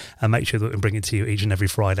show and make sure that we bring it to you each and every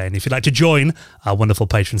Friday. And if you'd like to join our wonderful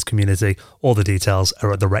patrons community, all the details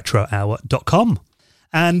are at theretrohour.com.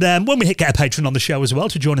 And when we get a patron on the show as well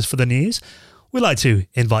to join us for the news, we like to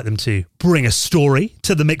invite them to bring a story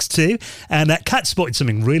to the mix too. And Kat spotted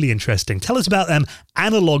something really interesting. Tell us about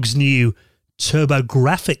Analog's new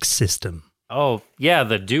TurboGrafx system. Oh, yeah,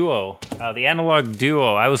 the Duo, the Analog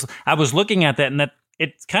Duo. I was looking at that, and that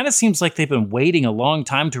it kind of seems like they've been waiting a long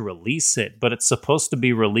time to release it, but it's supposed to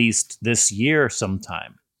be released this year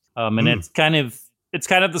sometime. And it's kind of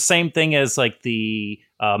the same thing as like the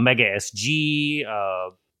Mega SG,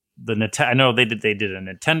 I know they did a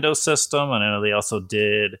Nintendo system, and I know they also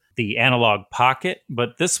did the Analog Pocket,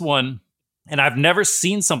 but this one, and I've never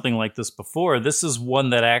seen something like this before. This is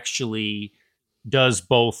one that actually does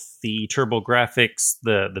both the TurboGrafx,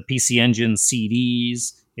 the PC Engine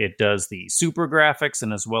CDs. It does the Super Graphics,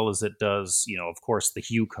 and as well as it does, of course, the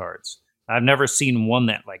Hue cards. I've never seen one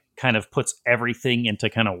that like kind of puts everything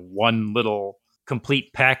into kind of one little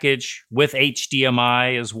complete package with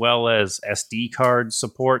HDMI as well as SD card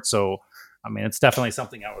support. So, I mean, it's definitely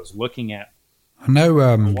something I was looking at. I know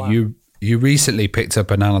you recently picked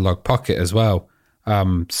up an Analog Pocket as well.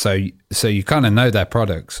 So you kind of know their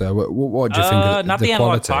products. So what do you think of not the the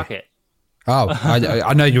quality? Analog Pocket. Oh,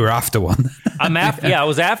 I know you were after one. I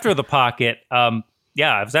was after the Pocket. I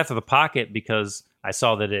was after the Pocket because I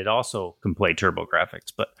saw that it also can play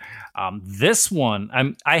TurboGrafx. But this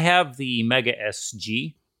one, I have the Mega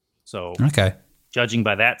SG. So okay, judging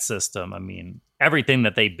by that system, I mean, everything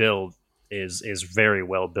that they build is very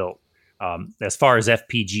well built. As far as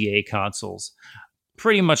FPGA consoles,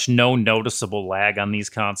 pretty much no noticeable lag on these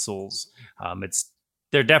consoles.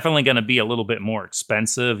 They're definitely going to be a little bit more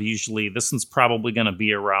expensive. Usually, this one's probably going to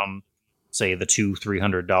be around, say, the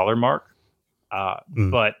 $200-$300 mark.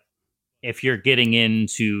 But if you're getting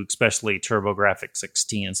into especially TurboGrafx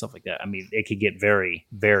 16 and stuff like that, I mean, it could get very,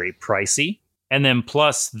 very pricey. And then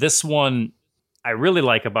plus, this one, I really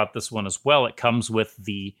like about this one as well. It comes with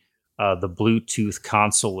the Bluetooth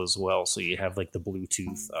console as well. So you have like the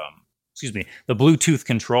Bluetooth, the Bluetooth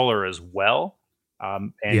controller as well.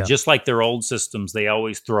 Just like their old systems, they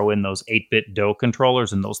always throw in those 8-bit DOE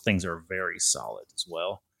controllers, and those things are very solid as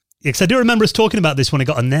well. Yeah, because I do remember us talking about this when it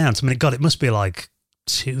got announced. I mean, God, it must be like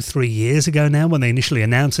 2-3 years ago now when they initially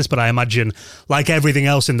announced this, but I imagine, like everything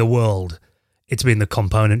else in the world, it's been the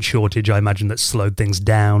component shortage, I imagine, that slowed things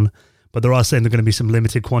down. But there are saying there are going to be some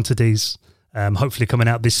limited quantities, hopefully coming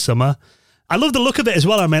out this summer. I love the look of it as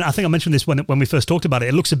well. I mean, I think I mentioned this when we first talked about it.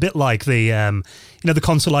 It looks a bit like the, the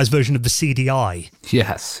consoleized version of the CDI.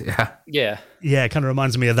 Yes, yeah. Yeah, it kind of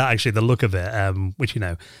reminds me of that, actually, the look of it, which,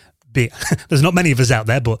 there's not many of us out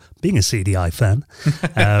there, but being a CDI fan,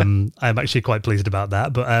 I'm actually quite pleased about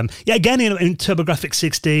that. But again, in TurboGrafx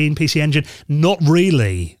 16, PC Engine, not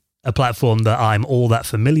really a platform that I'm all that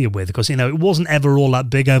familiar with because, it wasn't ever all that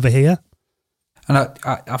big over here. And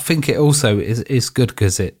I think it also is good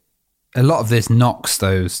because a lot of this knocks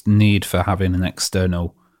those need for having an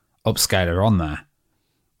external upscaler on there.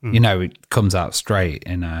 It comes out straight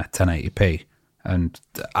in 1080p and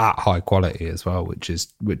at high quality as well, which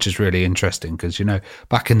is really interesting because,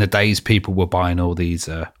 back in the days, people were buying all these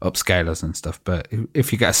upscalers and stuff. But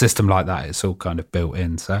if you get a system like that, it's all kind of built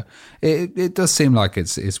in. So it does seem like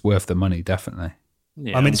it's worth the money, definitely.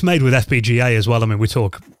 Yeah. I mean, it's made with FPGA as well. I mean, we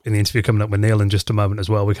talk in the interview coming up with Neil in just a moment as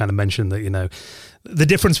well. We kind of mentioned that, the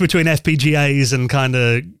difference between FPGAs and kind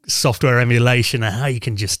of software emulation and how you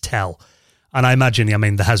can just tell. And I imagine,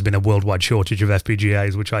 there has been a worldwide shortage of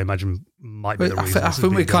FPGAs, which I imagine might be the reason. I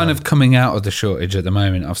think we're kind of coming out of the shortage at the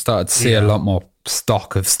moment. I've started to see a lot more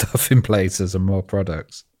stock of stuff in places and more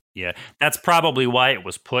products. Yeah, that's probably why it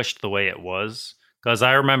was pushed the way it was. Because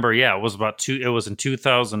I remember, it was in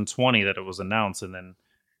 2020 that it was announced. And then,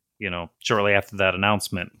 shortly after that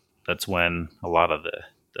announcement, that's when a lot of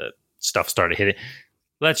the stuff started hitting.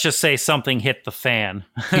 Let's just say something hit the fan.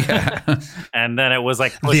 Yeah. And then it was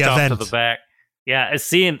like pushed off to the back. Yeah,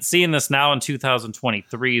 seeing this now in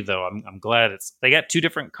 2023, though, I'm glad they got two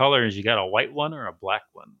different colors. You got a white one or a black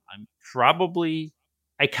one.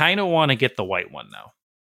 I kind of want to get the white one now.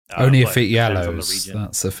 Only if it yellows.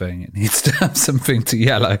 That's the thing. It needs to have something to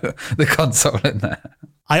yellow the console in there.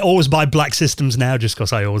 I always buy black systems now just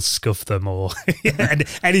because I always scuff them or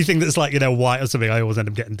anything that's like, white or something, I always end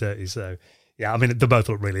up getting dirty. So, yeah, I mean, they both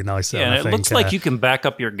look really nice. Yeah, and it looks like you can back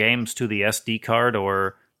up your games to the SD card,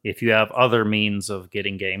 or if you have other means of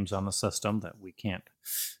getting games on the system that we can't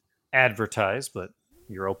advertise, but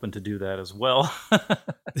you're open to do that as well.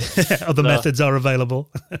 Other methods are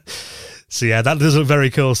available. So yeah, that does look very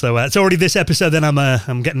cool. So it's already this episode. Then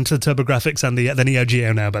I'm getting to TurboGrafx and the Neo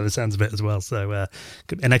Geo now, by the sounds of it as well. So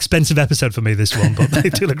an expensive episode for me, this one, but they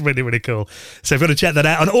do look really, really cool. So if you want to check that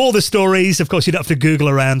out on all the stories, of course, you don't have to Google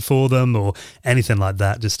around for them or anything like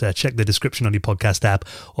that. Just check the description on your podcast app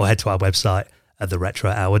or head to our website at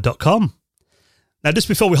theretrohour.com. Now, just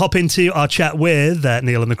before we hop into our chat with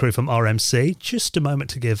Neil and the crew from RMC, just a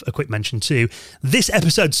moment to give a quick mention to this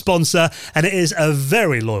episode's sponsor, and it is a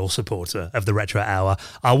very loyal supporter of the Retro Hour,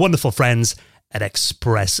 our wonderful friends at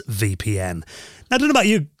ExpressVPN. Now, I don't know about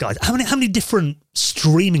you guys, how many different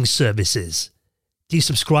streaming services do you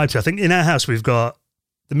subscribe to? I think in our house we've got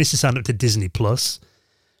the Mrs. signed up to Disney Plus.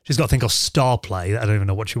 She's got a thing called Star Play. I don't even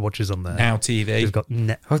know what she watches on there. Now TV. We've got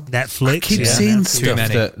Netflix. I keep seeing stuff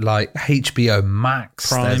that like HBO Max.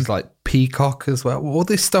 Prime. There's like Peacock as well. All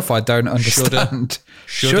this stuff I don't understand.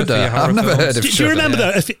 Shudder. I've never heard of Shudder. Do you remember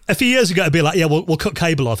though? A few years ago, it'd be like, we'll cut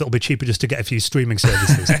cable off. It'll be cheaper just to get a few streaming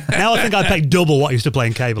services. Now I think I pay double what I used to play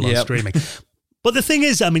in cable on streaming. But the thing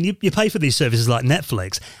is, I mean, you pay for these services like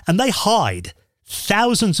Netflix, and they hide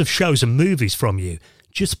thousands of shows and movies from you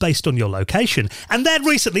just based on your location. And they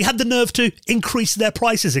recently had the nerve to increase their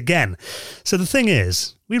prices again. So the thing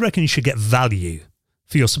is, we reckon you should get value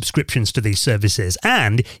for your subscriptions to these services,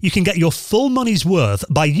 and you can get your full money's worth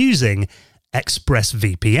by using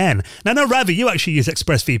ExpressVPN. Now, no, Ravi, you actually use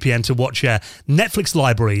ExpressVPN to watch Netflix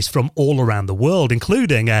libraries from all around the world,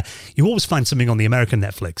 including you always find something on the American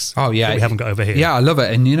Netflix. Oh, yeah. That we haven't got over here. Yeah, I love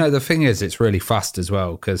it. And, the thing is, it's really fast as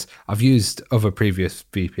well, because I've used other previous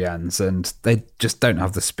VPNs and they just don't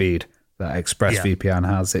have the speed that ExpressVPN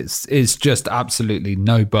has. It's just absolutely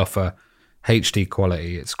no buffer, HD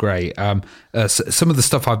quality. It's great. Some of the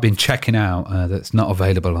stuff I've been checking out that's not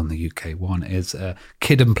available on the UK one is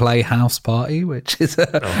Kid and Play House Party, which is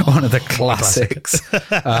one of the classics.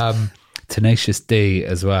 Tenacious D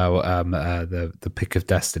as well. The Pick of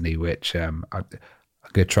Destiny, which I'm going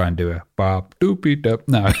to try and do a Bob Doopy Dup.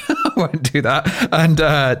 No, I won't do that.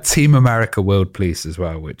 And Team America World Police as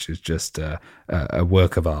well, which is just a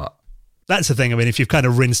work of art. That's the thing. I mean, if you've kind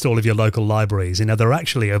of rinsed all of your local libraries, there are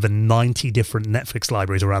actually over 90 different Netflix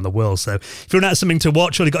libraries around the world. So if you run out of something to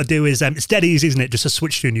watch, all you've got to do is, it's dead easy, isn't it? Just to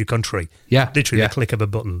switch to a new country. Yeah. Literally the click of a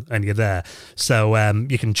button and you're there. So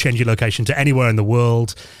you can change your location to anywhere in the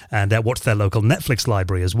world and watch their local Netflix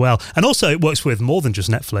library as well. And also it works with more than just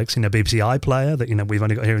Netflix, BBC iPlayer that, we've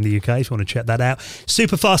only got here in the UK if you want to check that out.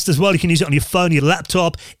 Super fast as well. You can use it on your phone, your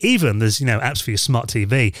laptop, even there's, apps for your smart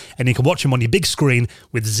TV, and you can watch them on your big screen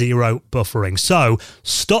with zero buffering. So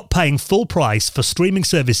stop paying full price for streaming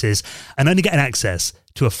services and only getting access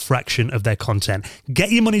to a fraction of their content.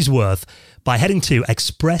 Get your money's worth by heading to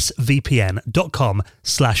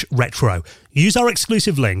expressvpn.com/retro. Use our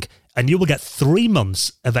exclusive link and you will get 3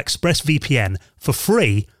 months of ExpressVPN for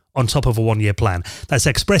free on top of a 1-year plan. That's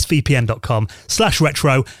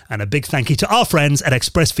expressvpn.com/retro, and a big thank you to our friends at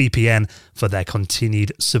ExpressVPN for their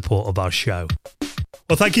continued support of our show.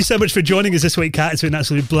 Well, thank you so much for joining us this week, Kat. It's been an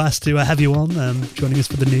absolute blast to have you on, joining us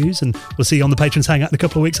for the news, and we'll see you on the Patrons Hangout in a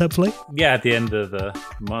couple of weeks, hopefully. Yeah, at the end of the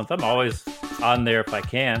month. I'm always on there if I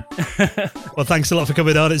can. Well, thanks a lot for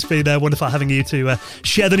coming on. It's been wonderful having you to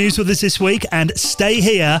share the news with us this week, and stay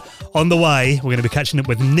here. On the way, we're going to be catching up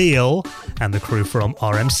with Neil and the crew from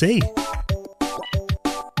RMC.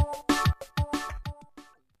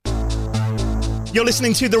 You're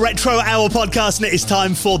listening to the Retro Hour podcast, and it is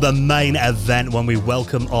time for the main event when we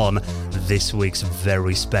welcome on this week's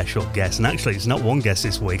very special guest. And actually, it's not one guest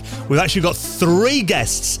this week. We've actually got 3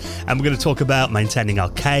 guests, and we're going to talk about maintaining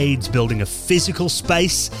arcades, building a physical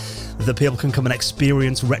space that people can come and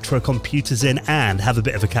experience retro computers in, and have a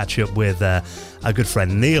bit of a catch-up with our good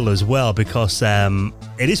friend Neil as well, because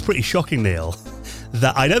it is pretty shocking, Neil,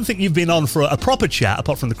 that I don't think you've been on for a proper chat,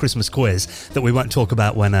 apart from the Christmas quiz, that we won't talk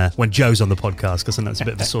about when Joe's on the podcast, because I know it's a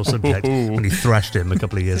bit of a sore subject when he thrashed him a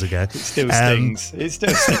couple of years ago. It still stings.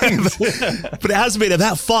 But it has been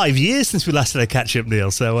about 5 years since we last had a catch-up,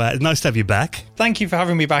 Neil, so it's nice to have you back. Thank you for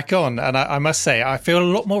having me back on. And I must say, I feel a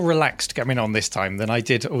lot more relaxed coming on this time than I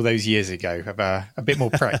did all those years ago. I've a bit more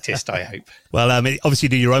practiced, I hope. Well, obviously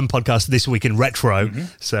you do your own podcast, This Week in Retro,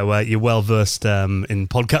 so you're well-versed in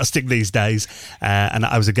podcasting these days. And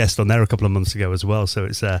I was a guest on there a couple of months ago as well. So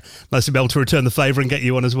it's nice to be able to return the favour and get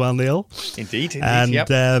you on as well, Neil. Indeed. And yep.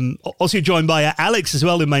 Also you're joined by Alex as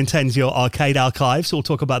well, who maintains your arcade archive. So we'll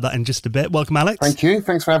talk about that in just a bit. Welcome, Alex. Thank you.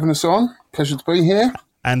 Thanks for having us on. Pleasure to be here.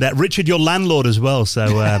 And Richard, your landlord as well. So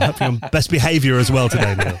hope you're on best behaviour as well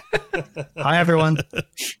today, Neil. Hi, everyone.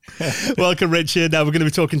 Welcome, Richard. Now we're going to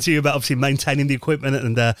be talking to you about obviously maintaining the equipment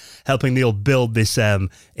and helping Neil build this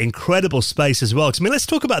incredible space as well. Let's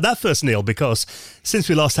talk about that first, Neil, because since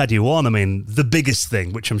we last had you on, the biggest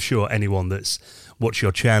thing, which I'm sure anyone that's watched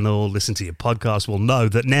your channel, listened to your podcast will know,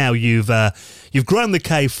 that now you've grown the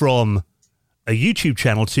cave from a YouTube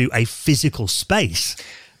channel to a physical space.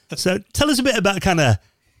 So tell us a bit about kind of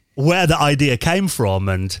where the idea came from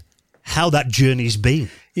and how that journey's been.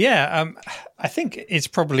 Yeah, I think it's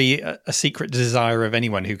probably a secret desire of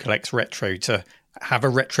anyone who collects retro to have a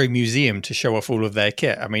retro museum to show off all of their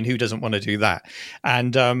kit. Who doesn't want to do that?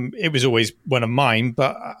 And it was always one of mine,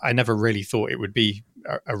 but I never really thought it would be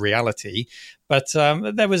a reality. But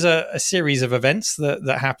there was a series of events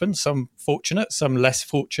that happened, some fortunate, some less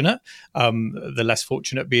fortunate, the less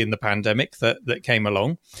fortunate being the pandemic that came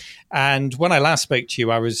along. And when I last spoke to you,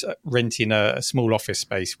 I was renting a small office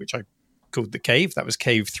space, which I called The Cave. That was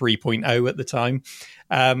Cave 3.0 at the time,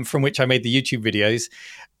 from which I made the YouTube videos.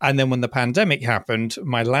 And then when the pandemic happened,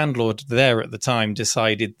 my landlord there at the time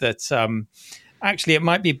decided that actually it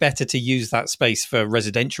might be better to use that space for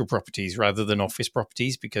residential properties rather than office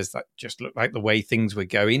properties, because that just looked like the way things were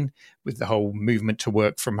going with the whole movement to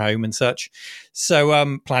work from home and such.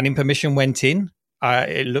 So planning permission went in.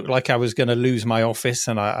 It looked like I was going to lose my office,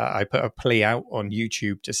 and I put a plea out on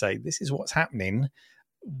YouTube to say, this is what's happening.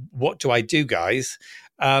 What do I do, guys?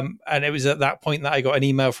 And it was at that point that I got an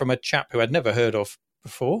email from a chap who I'd never heard of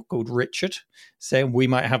before, called Richard, saying we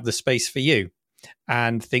might have the space for you.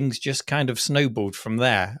 And things just kind of snowballed from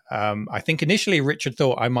there. I think initially Richard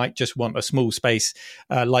thought I might just want a small space,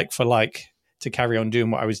 like for like, to carry on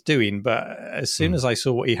doing what I was doing. But as soon as I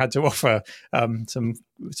saw what he had to offer, some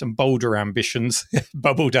bolder ambitions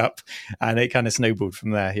bubbled up, and it kind of snowballed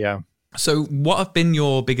from there. Yeah. So what have been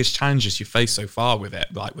your biggest challenges you faced so far with it,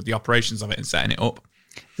 like with the operations of it and setting it up?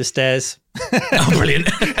 The stairs. Oh, brilliant.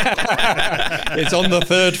 It's on the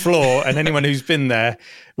third floor, and anyone who's been there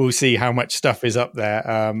will see how much stuff is up there.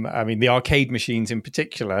 I mean, the arcade machines in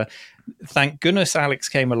particular, thank goodness Alex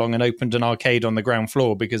came along and opened an arcade on the ground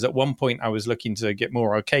floor, because at one point I was looking to get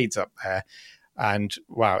more arcades up there. And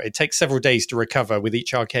wow, it takes several days to recover with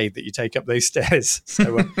each arcade that you take up those stairs.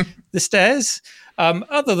 So the stairs,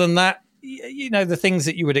 other than that, you know, the things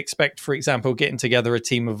that you would expect, for example, getting together a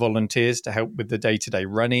team of volunteers to help with the day-to-day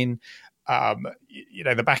running, you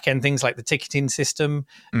know, the back end things like the ticketing system.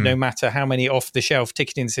 No matter how many off-the-shelf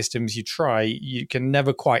ticketing systems you try, you can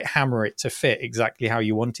never quite hammer it to fit exactly how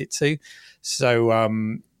you want it to. So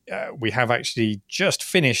we have actually just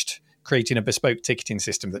finished creating a bespoke ticketing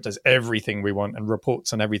system that does everything we want and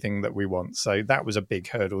reports on everything that we want. So that was a big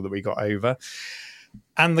hurdle that we got over.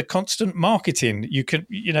 And the constant marketing. You can,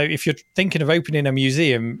 you know, if you're thinking of opening a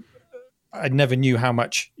museum, I never knew how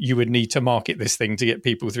much you would need to market this thing to get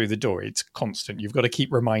people through the door. It's constant. You've got to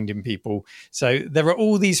keep reminding people. So there are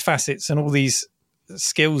all these facets and all these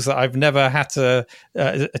skills that I've never had to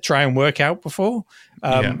try and work out before,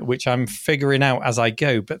 which I'm figuring out as I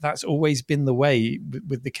go. But that's always been the way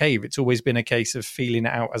with the cave. It's always been a case of feeling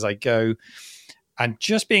it out as I go. And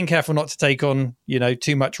just being careful not to take on, you know,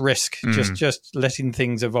 too much risk, just letting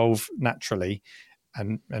things evolve naturally.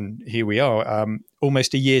 And here we are,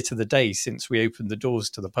 almost a year to the day since we opened the doors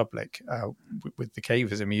to the public with the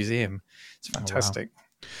cave as a museum. It's fantastic. Oh, wow.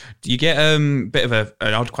 Do you get a bit of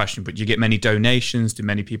an odd question, but do you get many donations? Do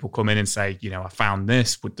many people come in and say, you know, I found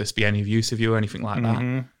this, would this be any use of you or anything like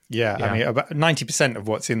that? Yeah, I mean, about 90% of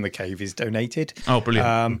what's in the cave is donated. Oh,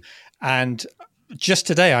 brilliant. And just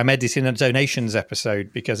today, I'm editing a donations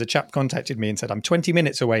episode because a chap contacted me and said, I'm 20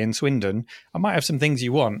 minutes away in Swindon. I might have some things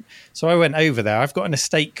you want. So I went over there. I've got an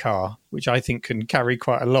estate car, which I think can carry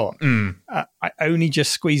quite a lot. I only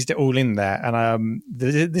just squeezed it all in there. And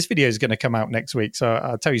this video is going to come out next week. So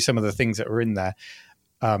I'll tell you some of the things that were in there.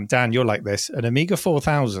 Dan, you'll like this. An Amiga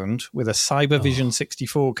 4000 with a Cybervision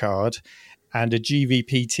 64 card and a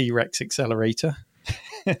GVP T-Rex accelerator.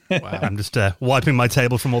 Wow. I'm just wiping my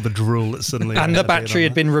table from all the drool that suddenly... And the battery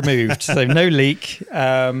had been removed, so no leak.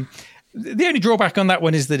 The only drawback on that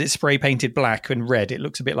one is that it's spray painted black and red. It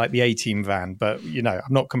looks a bit like the A-Team van, but, you know,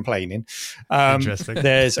 I'm not complaining. Interesting.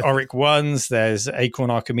 There's Auric 1s, there's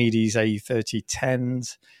Acorn Archimedes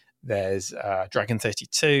A3010s, there's Dragon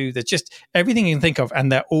 32. There's just everything you can think of,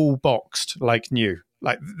 and they're all boxed like new.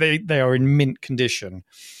 Like they are in mint condition.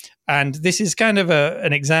 And this is kind of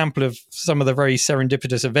an example of some of the very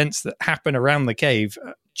serendipitous events that happen around the cave.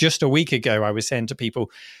 Just a week ago, I was saying to people,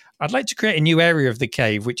 I'd like to create a new area of the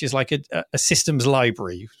cave, which is like a systems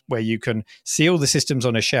library where you can see all the systems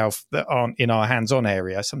on a shelf that aren't in our hands-on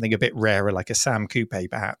area, something a bit rarer like a Sam Coupe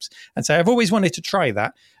perhaps. And so I've always wanted to try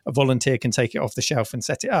that. A volunteer can take it off the shelf and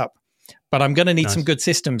set it up. But I'm going to need some good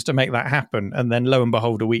systems to make that happen. And then lo and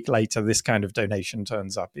behold, a week later, this kind of donation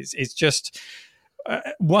turns up. It's just...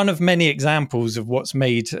 one of many examples of what's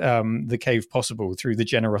made the cave possible through the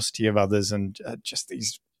generosity of others and just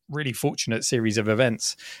these really fortunate series of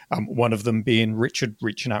events. One of them being Richard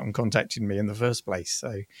reaching out and contacting me in the first place.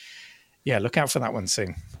 So, yeah, look out for that one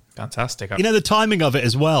soon. Fantastic. You know, the timing of it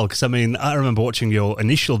as well, because I mean, I remember watching your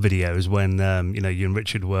initial videos when, you know, you and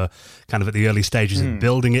Richard were kind of at the early stages of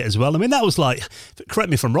building it as well. I mean, that was like, correct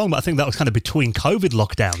me if I'm wrong, but I think that was kind of between COVID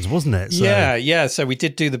lockdowns, wasn't it? So, yeah. So we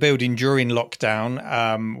did do the building during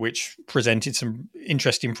lockdown, which presented some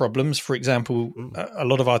interesting problems. For example, a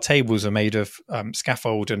lot of our tables are made of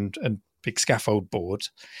scaffold and big scaffold board.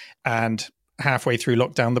 And halfway through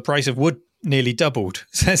lockdown, the price of wood nearly doubled.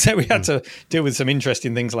 So we had to deal with some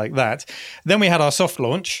interesting things like that. Then we had our soft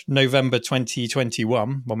launch, November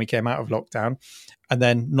 2021, when we came out of lockdown. And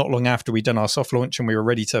then not long after we'd done our soft launch and we were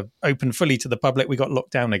ready to open fully to the public, we got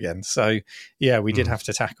locked down again. So yeah, we did have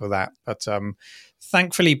to tackle that. But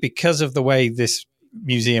thankfully, because of the way this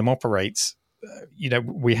museum operates, you know,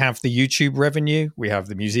 we have the YouTube revenue, we have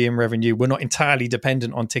the museum revenue. We're not entirely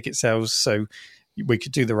dependent on ticket sales. So we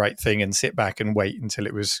could do the right thing and sit back and wait until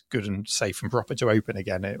it was good and safe and proper to open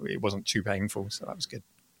again. It wasn't too painful, so that was good.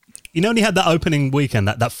 You only had that opening weekend,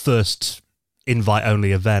 that first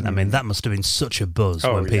invite-only event. I mean, that must have been such a buzz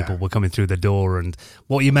when people were coming through the door. And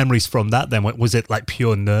what are your memories from that then? Was it like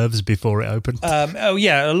pure nerves before it opened?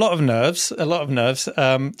 A lot of nerves.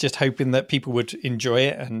 Just hoping that people would enjoy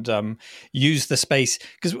it and use the space,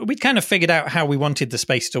 because we'd kind of figured out how we wanted the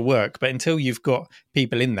space to work, but until you've got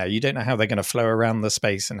people in there, you don't know how they're going to flow around the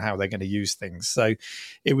space and how they're going to use things. So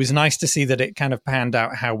it was nice to see that it kind of panned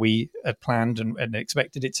out how we had planned and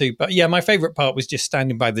expected it to. But yeah, my favorite part was just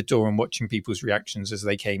standing by the door and watching people's reactions as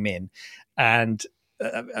they came in. And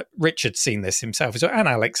Richard's seen this himself as well, and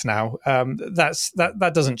Alex now.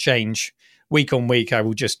 That doesn't change. Week on week, I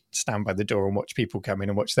will just stand by the door and watch people come in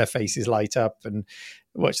and watch their faces light up and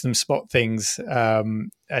watch them spot things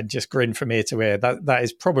and just grin from ear to ear. That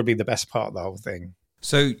is probably the best part of the whole thing.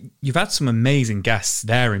 So you've had some amazing guests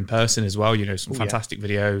there in person as well, some fantastic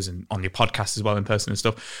videos, and on your podcast as well in person and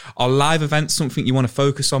stuff. Are live events something you want to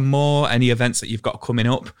focus on more? Any events that you've got coming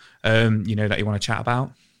up, that you want to chat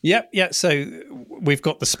about? Yeah. So we've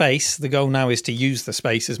got the space. The goal now is to use the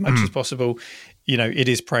space as much as possible. It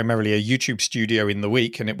is primarily a YouTube studio in the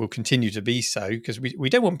week, and it will continue to be so, because we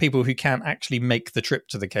don't want people who can't actually make the trip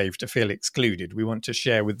to the cave to feel excluded. We want to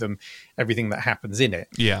share with them everything that happens in it.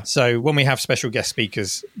 Yeah. So when we have special guest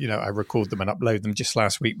speakers, I record them and upload them. Just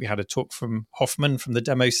last week, we had a talk from Hoffman from the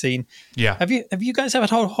demo scene. Yeah. Have you guys ever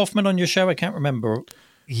had Hoffman on your show? I can't remember.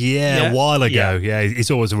 Yeah, a while ago. Yeah, he's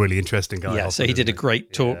always a really interesting guy. Yeah, so he did a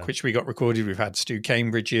great talk, which we got recorded. We've had Stu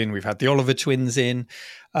Cambridge in. We've had the Oliver twins in.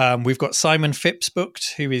 We've got Simon Phipps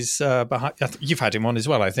booked, who is behind. You've had him on as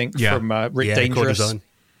well, I think, from Rick Dangerous.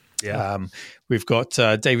 Yeah. We've got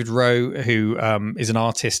David Rowe, who is an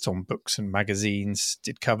artist on books and magazines,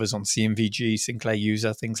 did covers on CMVG, Sinclair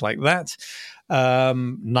User, things like that.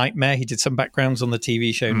 Nightmare, he did some backgrounds on the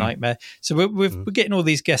TV show Nightmare. So we're getting all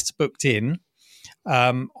these guests booked in.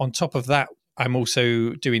 On top of that, I'm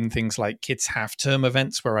also doing things like kids half-term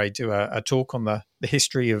events where I do a talk on the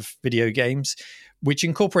history of video games, which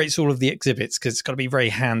incorporates all of the exhibits, because it's got to be very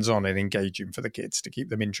hands-on and engaging for the kids to keep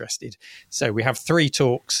them interested. So we have 3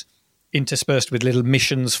 talks interspersed with little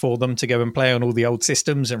missions for them to go and play on all the old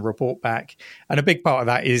systems and report back. And a big part of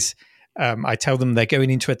that is I tell them they're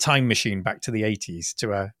going into a time machine back to the 80s,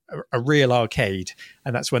 to a real arcade.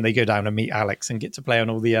 And that's when they go down and meet Alex and get to play on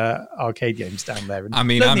all the arcade games down there. And I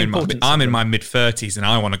mean, I'm in my mid-30s and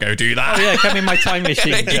I want to go do that. Oh, yeah, come in my time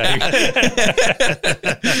machine, Joe.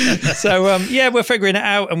 So, we're figuring it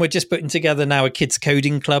out, and we're just putting together now a kids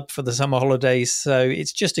coding club for the summer holidays. So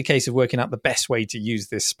it's just a case of working out the best way to use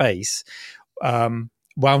this space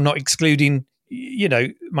while not excluding,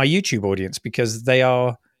 my YouTube audience, because they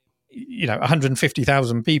are...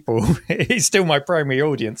 150,000 people is still my primary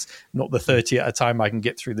audience, not the 30 at a time I can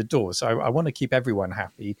get through the door. So I want to keep everyone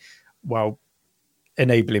happy while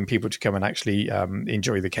enabling people to come and actually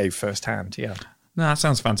enjoy the cave firsthand. Yeah. No, that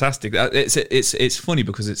sounds fantastic. It's funny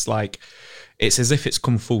because it's like, it's as if it's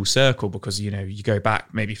come full circle, because, you go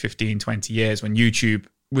back maybe 15, 20 years when YouTube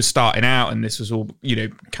was starting out, and this was all,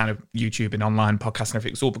 kind of YouTube and online podcasts and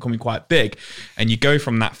everything was all becoming quite big. And you go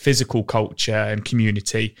from that physical culture and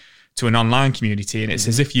community to an online community, and it's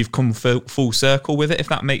as if you've come full circle with it, if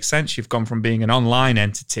that makes sense. You've gone from being an online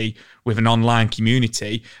entity with an online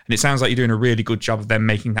community, and it sounds like you're doing a really good job of then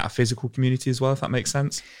making that a physical community as well, if that makes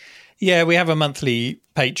sense. Yeah, we have a monthly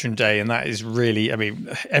patron day, and that is really,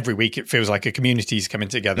 every week it feels like a community is coming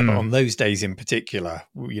together, but on those days in particular,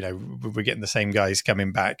 we're getting the same guys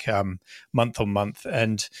coming back month on month,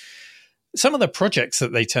 and some of the projects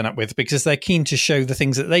that they turn up with, because they're keen to show the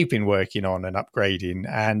things that they've been working on and upgrading.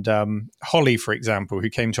 And Holly, for example, who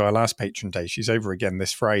came to our last patron day, she's over again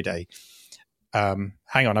this Friday. Hang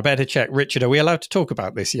on, I better check. Richard, are we allowed to talk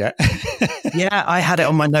about this yet? Yeah, I had it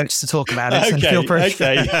on my notes to talk about it. So feel free.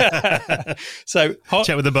 Okay. So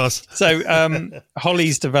check with the boss. So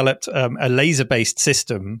Holly's developed a laser-based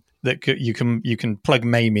system that you can plug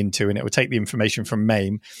MAME into, and it will take the information from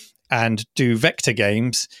MAME and do vector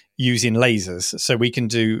games using lasers. So we can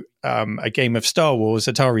do a game of Star Wars,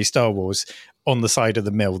 Atari Star Wars, on the side of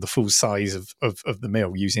the mill, the full size of the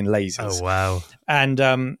mill, using lasers. Oh, wow. And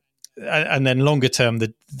then longer term,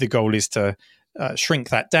 the goal is to shrink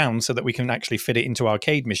that down so that we can actually fit it into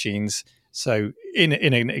arcade machines. So in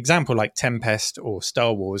an example like Tempest or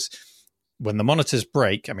Star Wars, when the monitors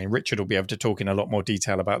break, Richard will be able to talk in a lot more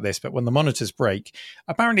detail about this, but when the monitors break,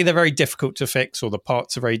 apparently they're very difficult to fix, or the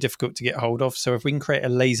parts are very difficult to get hold of. So if we can create a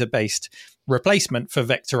laser-based replacement for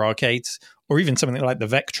Vector arcades, or even something like the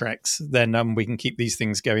Vectrex, then we can keep these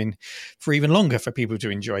things going for even longer for people to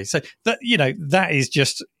enjoy. So that is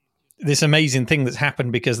just this amazing thing that's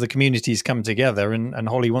happened because the community's come together and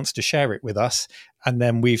Holly wants to share it with us. And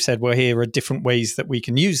then we've said, well, here are different ways that we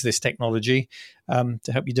can use this technology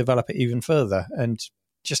to help you develop it even further. And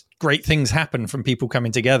just great things happen from people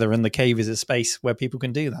coming together, and the cave is a space where people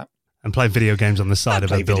can do that. And play video games on the side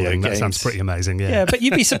of a building. That sounds pretty amazing, yeah. Yeah, but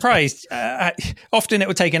you'd be surprised. Often it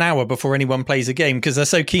will take an hour before anyone plays a game because they're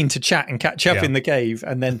so keen to chat and catch up in the cave,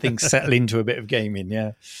 and then things settle into a bit of gaming,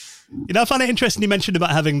 yeah. You know, I find it interesting you mentioned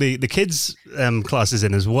about having the kids' classes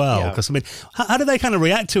in as well. Because, I mean, how do they kind of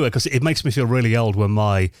react to it? Because it makes me feel really old when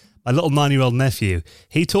my little 9-year-old nephew,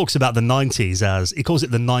 he talks about the 90s as, he calls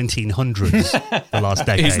it the 1900s, the last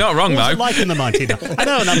decade. He's not wrong, though. Like in the 1900s. I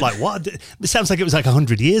know, and I'm like, what? It sounds like it was like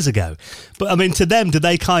 100 years ago. But, I mean, to them, do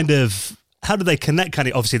they kind of... How do they connect? Kind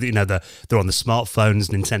of obviously, you know, they're on the smartphones,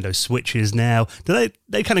 Nintendo Switches now. Do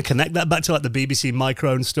they kind of connect that back to like the BBC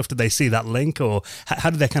Micro and stuff? Do they see that link, or how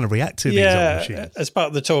do they kind of react to these old machines? As part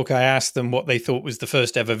of the talk, I asked them what they thought was the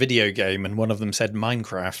first ever video game, and one of them said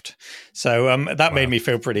Minecraft. So that made me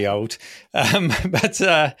feel pretty old. But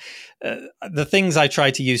the things I try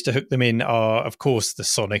to use to hook them in are, of course, the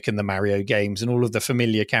Sonic and the Mario games and all of the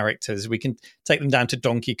familiar characters. We can take them down to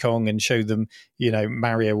Donkey Kong and show them, you know,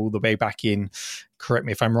 Mario all the way back in, correct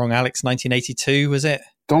me if I'm wrong, Alex, 1982, was it?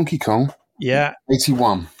 Donkey Kong? Yeah.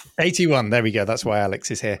 81. 81, there we go. That's why Alex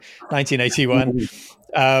is here. 1981.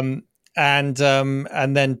 And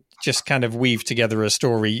then just kind of weave together a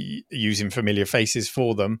story using familiar faces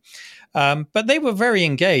for them. But they were very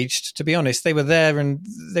engaged, to be honest. They were there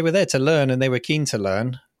to learn, and they were keen to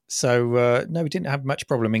learn. So, no, we didn't have much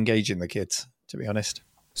problem engaging the kids, to be honest.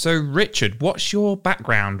 So, Richard, what's your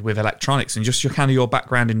background with electronics and just your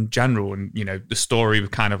background in general, and, you know, the story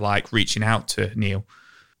of kind of like reaching out to Neil?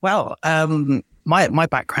 Well, my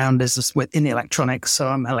background is within the electronics. So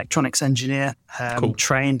I'm an electronics engineer, Cool.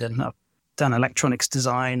 trained, and I've done electronics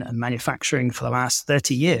design and manufacturing for the last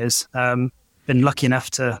 30 years. Been lucky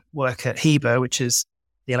enough to work at Heber, which is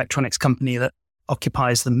the electronics company that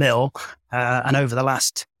occupies the mill. And over the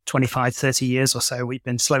last 25, 30 years or so, we've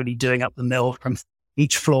been slowly doing up the mill from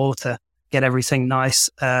each floor to get everything nice.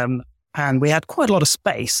 And we had quite a lot of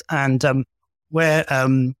space. And where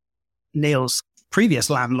Neil's previous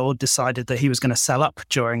landlord decided that he was going to sell up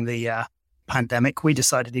during the pandemic, we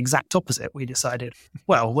decided the exact opposite. We decided,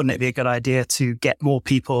 well, wouldn't it be a good idea to get more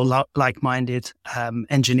people, like-minded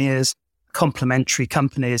engineers, complementary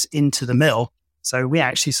companies into the mill? So we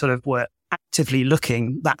actually sort of were actively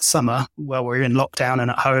looking that summer while we were in lockdown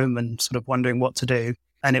and at home and sort of wondering what to do.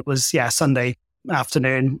 And it was, Sunday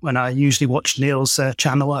afternoon when I usually watch Neil's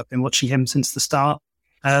channel. I've been watching him since the start.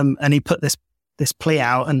 And he put this plea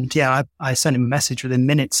out, and I sent him a message within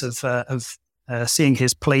minutes of seeing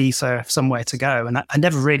his plea for somewhere to go. And I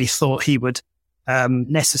never really thought he would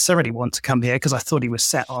necessarily want to come here, because I thought he was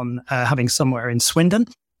set on having somewhere in Swindon.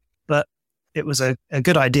 But it was a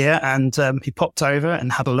good idea, and he popped over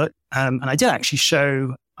and had a look. And I did actually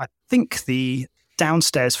show, I think, the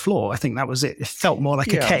downstairs floor. I think that was it. It felt more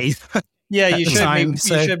like a cave. Yeah, you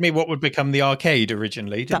showed me what would become the arcade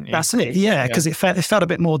originally, didn't you? That's it, yeah, because it felt a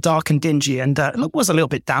bit more dark and dingy, and it was a little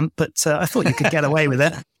bit damp, but I thought you could get away with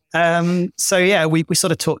it. We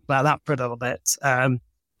sort of talked about that for a little bit.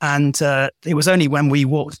 And it was only when we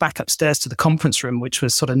walked back upstairs to the conference room, which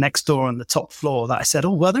was sort of next door on the top floor, that I said,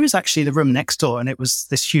 oh, well, there is actually the room next door. And it was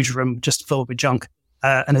this huge room just filled with junk.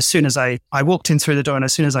 And as soon as I walked in through the door, and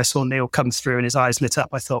as soon as I saw Neil come through and his eyes lit up,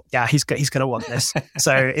 I thought, yeah, he's going to want this.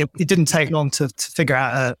 So it didn't take long to figure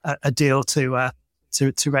out a deal to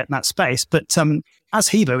rent that space. But as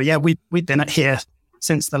Heber, we'd been here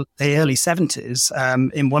since the early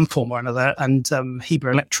 70s in one form or another. And Heber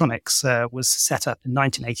Electronics was set up in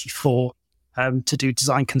 1984 to do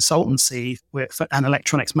design consultancy and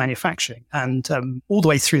electronics manufacturing. And all the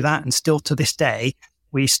way through that, and still to this day,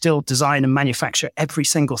 we still design and manufacture every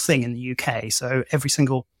single thing in the UK. So every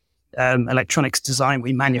single electronics design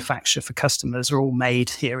we manufacture for customers are all made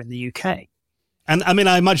here in the UK. And I mean,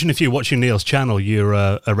 I imagine if you're watching Neil's channel, you're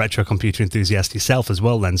a retro computer enthusiast yourself as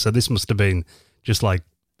well then. So this must have been just like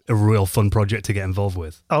a real fun project to get involved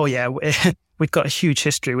with. Oh, yeah. We've got a huge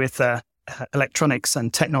history with electronics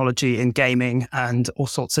and technology in gaming and all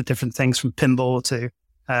sorts of different things, from pinball to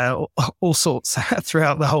all sorts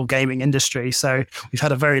throughout the whole gaming industry. So we've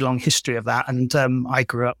had a very long history of that. And I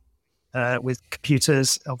grew up with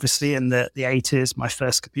computers, obviously, in the 80s. My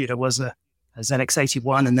first computer was a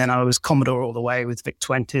ZX81, and then I was Commodore all the way with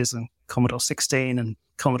VIC-20s and Commodore 16 and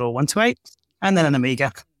Commodore 128, and then an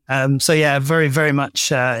Amiga. Very, very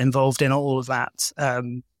much involved in all of that.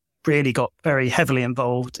 Really got very heavily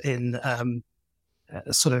involved in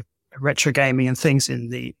sort of retro gaming and things in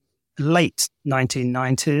the late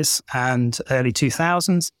 1990s and early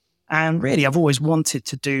 2000s. And really, I've always wanted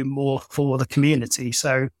to do more for the community.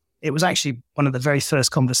 So it was actually one of the very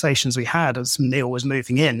first conversations we had as Neil was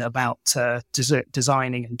moving in about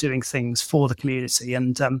designing and doing things for the community.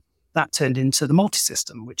 And that turned into the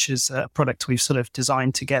multi-system, which is a product we've sort of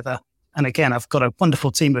designed together. And again, I've got a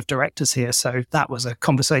wonderful team of directors here. So that was a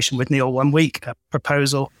conversation with Neil one week, a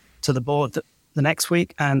proposal to the board the next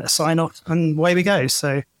week, and a sign-off, and away we go.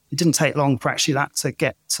 So it didn't take long for actually that to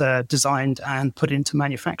get designed and put into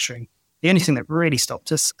manufacturing. The only thing that really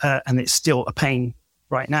stopped us, and it's still a pain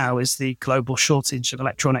right now, is the global shortage of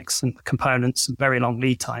electronics and components and very long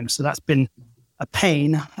lead times. So that's been a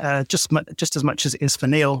pain, just as much as it is for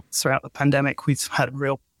Neil. Throughout the pandemic, we've had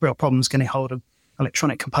real problems getting hold of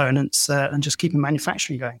electronic components and just keeping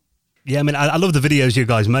manufacturing going. Yeah, I mean, I love the videos you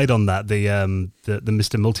guys made on that, the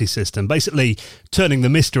Mister Multi-System, basically turning the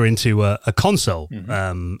Mister into a console,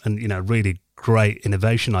 and, you know, really great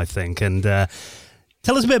innovation, I think. And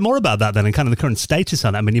tell us a bit more about that then, and kind of the current status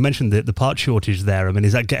on it. I mean, you mentioned the part shortage there. I mean,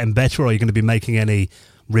 is that getting better, or are you going to be making any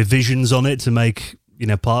revisions on it to make, you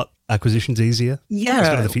know, part acquisitions easier? Yeah. What's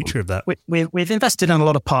kind of the future of that? We've invested in a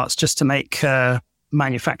lot of parts just to make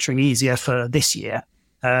manufacturing easier for this year.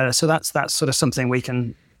 So that's sort of something we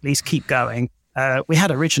can at least keep going. We had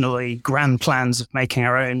originally grand plans of making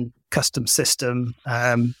our own custom system,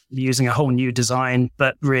 using a whole new design,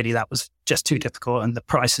 but really that was just too difficult, and the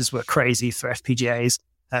prices were crazy for FPGAs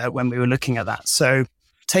when we were looking at that. So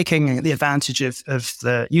taking the advantage of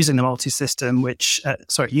using the multi-system,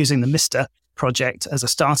 using the Mister project as a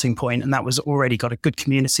starting point, and that was already got a good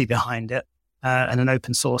community behind it and an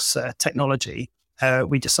open source technology.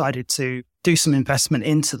 We decided to do some investment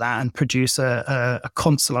into that and produce a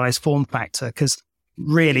consoleized form factor, because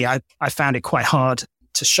really I found it quite hard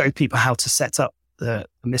to show people how to set up the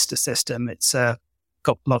Mister system. It's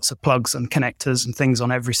got lots of plugs and connectors and things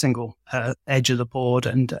on every single edge of the board,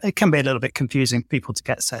 and it can be a little bit confusing for people to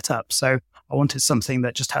get set up. So I wanted something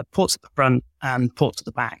that just had ports at the front and ports at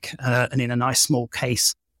the back, and in a nice small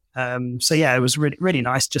case. So yeah, it was really, really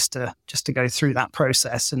nice just to go through that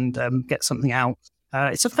process and get something out.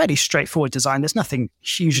 It's a fairly straightforward design. There's nothing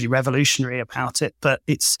hugely revolutionary about it, but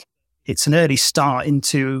it's an early start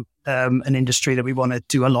into an industry that we want to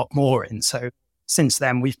do a lot more in. So since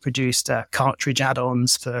then, we've produced cartridge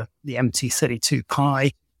add-ons for the MT32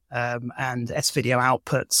 Pi and S-Video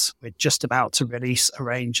outputs. We're just about to release a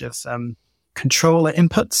range of controller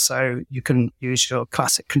inputs. So you can use your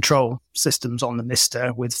classic control systems on the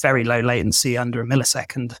Mister with very low latency, under a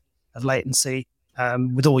millisecond of latency,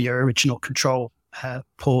 with all your original control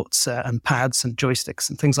ports and pads and joysticks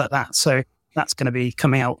and things like that. So that's going to be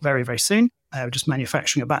coming out very, very soon. We're just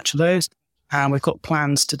manufacturing a batch of those. And we've got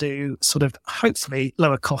plans to do sort of hopefully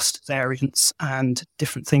lower cost variants and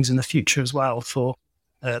different things in the future as well for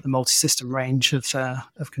the multi-system range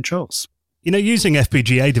of controls. You know, using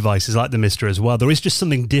FPGA devices like the Mister as well, there is just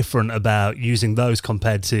something different about using those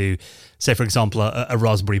compared to, say, for example, a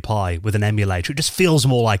Raspberry Pi with an emulator. It just feels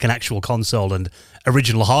more like an actual console and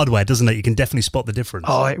original hardware, doesn't it? You can definitely spot the difference.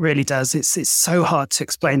 Oh, it really does. It's so hard to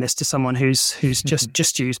explain this to someone who's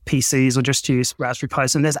just used PCs or just used Raspberry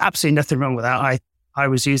Pis, and there's absolutely nothing wrong with that. I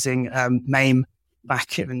was using MAME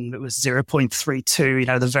back in, it was 0.32, you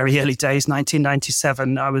know, the very early days,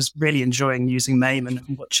 1997. I was really enjoying using MAME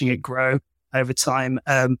and watching it grow over time.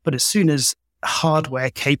 But as soon as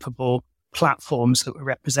hardware-capable platforms that were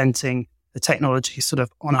representing the technology sort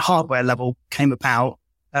of on a hardware level came about,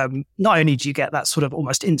 not only do you get that sort of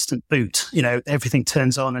almost instant boot, you know, everything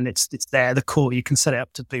turns on and it's there, the core, you can set it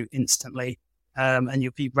up to boot instantly, and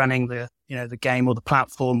you'll be running the game or the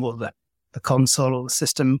platform or the console or the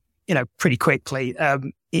system, you know, pretty quickly.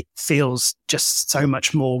 It feels just so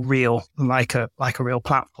much more real, like a real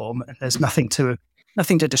platform. And there's nothing to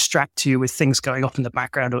distract you with things going off in the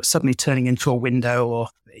background, or suddenly turning into a window, or,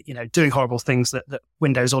 you know, doing horrible things that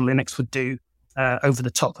Windows or Linux would do over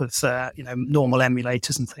the top of normal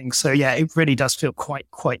emulators and things. So yeah, it really does feel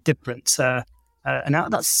quite different. And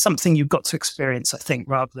that's something you've got to experience, I think,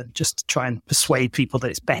 rather than just try and persuade people that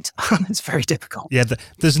it's better. It's very difficult. Yeah,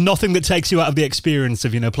 there's nothing that takes you out of the experience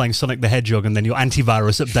of, you know, playing Sonic the Hedgehog and then your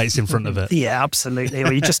antivirus updates in front of it. Yeah, absolutely.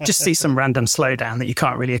 Or you just see some random slowdown that you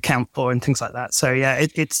can't really account for and things like that. So yeah,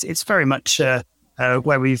 it's very much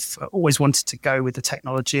where we've always wanted to go with the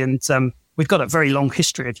technology. And we've got a very long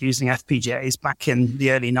history of using FPGAs. Back in the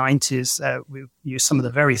early 90s, we used some of the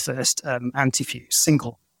very first anti-fuse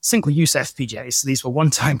single-use FPGAs. So these were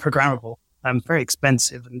one-time programmable, very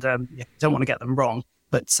expensive, and don't want to get them wrong.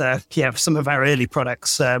 But some of our early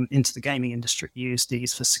products into the gaming industry used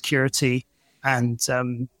these for security and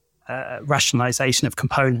rationalization of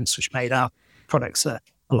components, which made our products a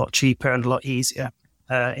lot cheaper and a lot easier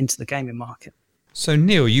into the gaming market. So,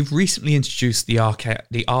 Neil, you've recently introduced the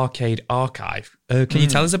Arcade Archive. Can you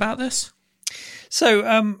tell us about this?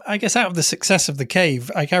 So I guess out of the success of the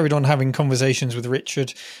cave, I carried on having conversations with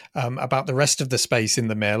Richard about the rest of the space in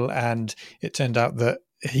the mill. And it turned out that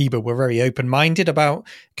Heber were very open-minded about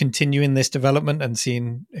continuing this development and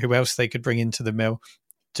seeing who else they could bring into the mill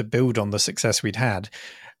to build on the success we'd had.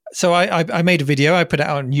 So I made a video. I put it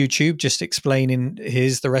out on YouTube just explaining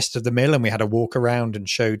here's the rest of the mill. And we had a walk around and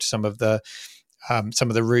showed some of the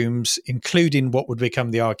rooms, including what would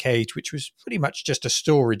become the arcade, which was pretty much just a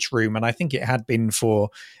storage room. And I think it had been for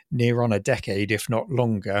near on a decade, if not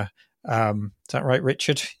longer. Is that right,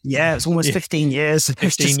 Richard? Yeah, it was almost 15 years.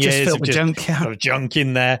 15 years just filled with junk. Of junk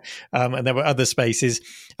in there. And there were other spaces.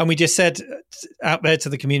 And we just said out there to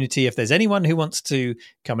the community, if there's anyone who wants to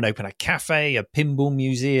come and open a cafe, a pinball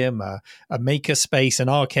museum, a maker space, an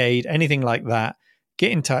arcade, anything like that,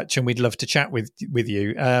 get in touch and we'd love to chat with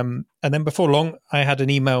you. And then before long, I had an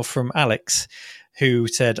email from Alex who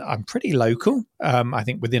said, I'm pretty local. I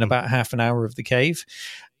think within about half an hour of the cave.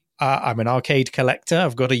 I'm an arcade collector.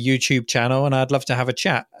 I've got a YouTube channel and I'd love to have a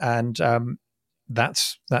chat. And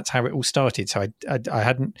that's how it all started. So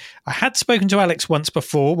I had spoken to Alex once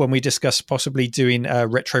before when we discussed possibly doing a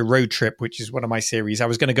retro road trip, which is one of my series. I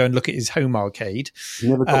was going to go and look at his home arcade. You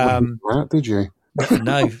never got that, did you?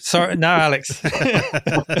 No, sorry, no, Alex.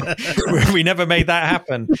 We never made that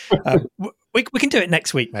happen. We can do it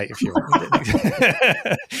next week, mate, if you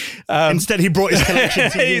want. Instead, he brought his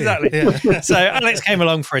collection to you. Exactly. Yeah. So Alex came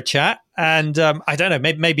along for a chat, and I don't know,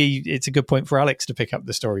 maybe it's a good point for Alex to pick up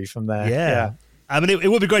the story from there. Yeah. I mean, it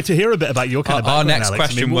would be great to hear a bit about your kind of background, Our next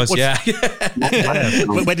Alex. question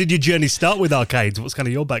Where did your journey start with arcades? What's kind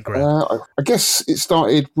of your background? I guess it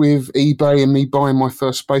started with eBay and me buying my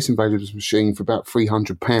first Space Invaders machine for about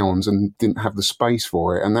 £300 and didn't have the space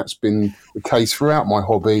for it. And that's been the case throughout my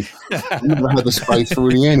hobby. I've never had the space for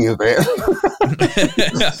really any of it. I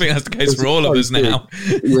think that's the case for all of us now.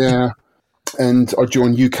 Yeah. And I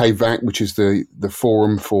joined UK VAC, which is the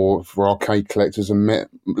forum for arcade collectors, and met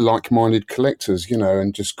like-minded collectors,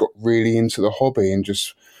 and just got really into the hobby and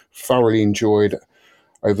just thoroughly enjoyed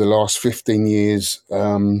over the last 15 years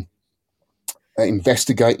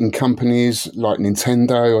investigating companies like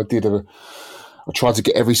Nintendo. I tried to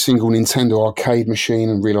get every single Nintendo arcade machine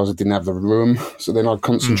and realised I didn't have the room. So then I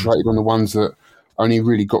concentrated on the ones that only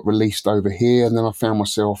really got released over here. And then I found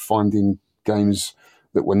myself finding games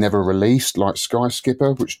that were never released, like Sky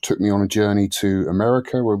Skipper, which took me on a journey to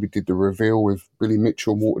America where we did the reveal with Billy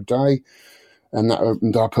Mitchell and Walter Day. And that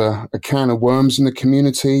opened up a can of worms in the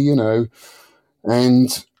community,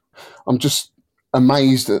 And I'm just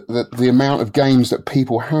amazed at the amount of games that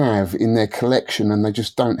people have in their collection and they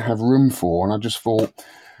just don't have room for. And I just thought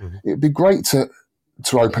it'd be great to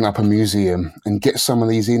open up a museum and get some of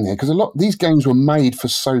these in there, because these games were made for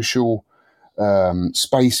social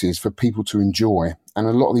spaces for people to enjoy. And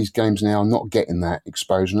a lot of these games now are not getting that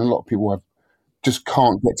exposure. And a lot of people just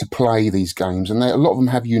can't get to play these games. And a lot of them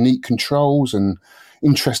have unique controls and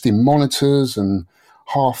interesting monitors and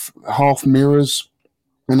half mirrors.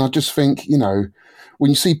 And I just think, when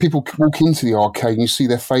you see people walk into the arcade and you see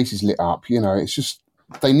their faces lit up, it's just,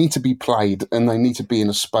 they need to be played and they need to be in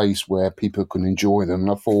a space where people can enjoy them.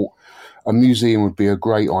 And I thought a museum would be a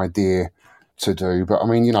great idea to do. But I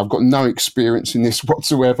mean, I've got no experience in this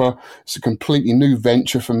whatsoever. It's a completely new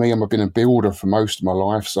venture for me. I've been a builder for most of my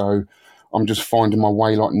life. So I'm just finding my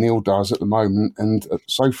way like Neil does at the moment. And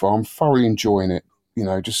so far, I'm thoroughly enjoying it.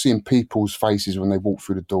 Just seeing people's faces when they walk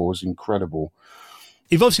through the door is incredible.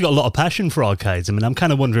 You've obviously got a lot of passion for arcades. I mean, I'm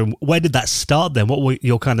kind of wondering, where did that start then? What were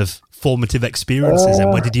your kind of formative experiences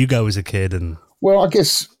and where did you go as a kid? Well, I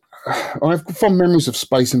guess I have fond memories of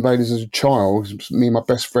Space Invaders as a child. Me and my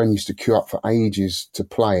best friend used to queue up for ages to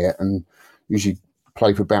play it and usually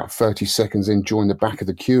play for about 30 seconds, then join the back of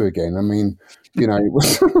the queue again. I mean, it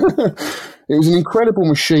was it was an incredible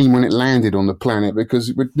machine when it landed on the planet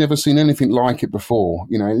because we'd never seen anything like it before.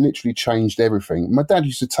 It literally changed everything. My dad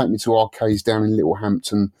used to take me to arcades down in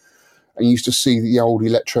Littlehampton and used to see the old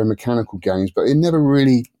electromechanical games, but it never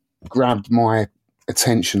really grabbed my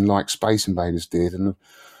attention like Space Invaders did. And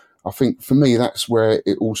I think for me, that's where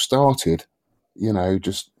it all started,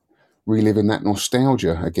 just reliving that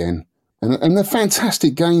nostalgia again. And they're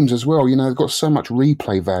fantastic games as well. They've got so much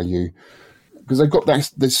replay value because they've got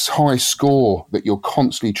this high score that you're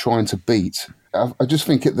constantly trying to beat. I just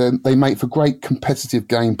think they make for great competitive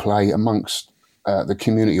gameplay amongst the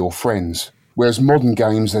community or friends. Whereas modern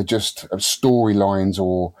games, they're just storylines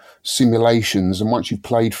or simulations, and once you've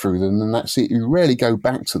played through them, then that's it. You rarely go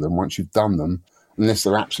back to them once you've done them, unless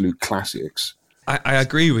they're absolute classics. I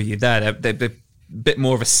agree with you there. They're a bit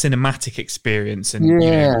more of a cinematic experience,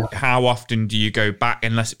 and how often do you go back,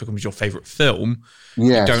 unless it becomes your favourite film?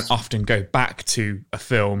 Yes. You don't often go back to a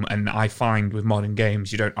film, and I find with modern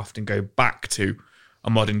games, you don't often go back to a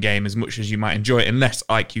modern game as much as you might enjoy it, unless,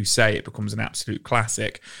 like you say, it becomes an absolute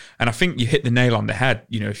classic. And I think you hit the nail on the head,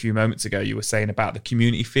 a few moments ago. You were saying about the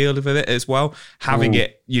community feel of it as well. Having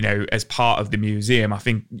it, as part of the museum, I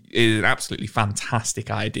think is an absolutely fantastic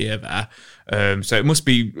idea there. So it must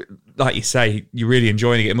be, like you say, you're really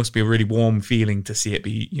enjoying it. It must be a really warm feeling to see it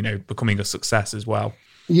be, becoming a success as well.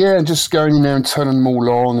 Yeah, and just going in there and turning them all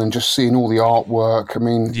on and just seeing all the artwork. I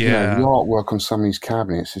mean, the artwork on some of these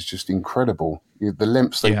cabinets is just incredible. The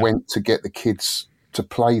lengths they went to get the kids to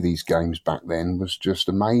play these games back then was just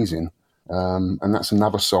amazing. And that's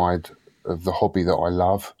another side of the hobby that I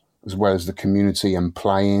love, as well as the community and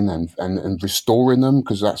playing and restoring them,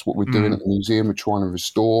 because that's what we're doing at the museum. We're trying to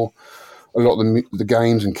restore a lot of the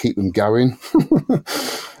games and keep them going.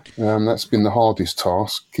 That's been the hardest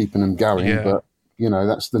task, keeping them going. But,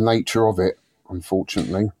 that's the nature of it,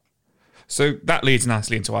 unfortunately. So that leads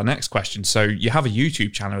nicely into our next question. So you have a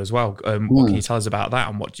YouTube channel as well. What can you tell us about that,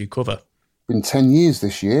 and what do you cover? Been 10 years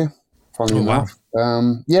this year, funnily enough.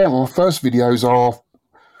 Wow. My first videos are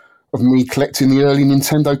of me collecting the early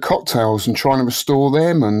Nintendo cocktails and trying to restore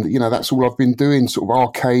them. And, that's all I've been doing, sort of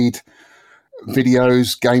arcade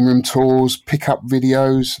videos, game room tours, pickup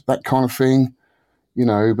videos, that kind of thing,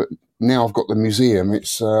 But now I've got the museum.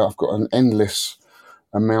 I've got an endless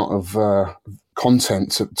amount of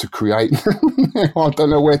content to create. I don't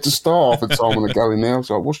know where to start half the time when I go in there.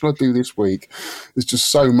 So what should I do this week? There's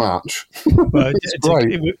just so much. Well,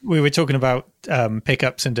 we were talking about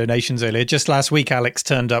pickups and donations earlier. Just last week, Alex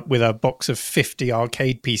turned up with a box of 50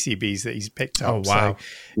 arcade PCBs that he's picked up. Oh, wow.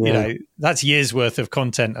 So, that's years worth of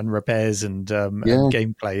content and repairs and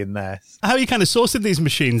gameplay in there. How are you kind of sourcing these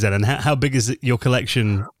machines then, and how big is your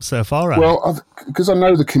collection so far? Well, because I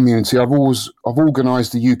know the community, I've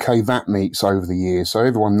organised the UK VAT meets over the years, so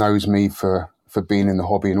everyone knows me for being in the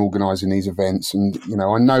hobby and organising these events. And,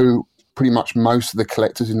 I know pretty much most of the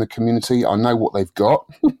collectors in the community. I know what they've got.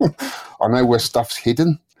 I know where stuff's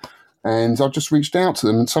hidden. And I've just reached out to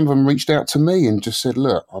them, and some of them reached out to me and just said,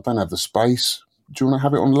 look, I don't have the space. Do you want to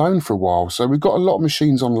have it on loan for a while? So we've got a lot of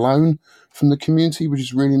machines on loan from the community, which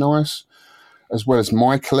is really nice, as well as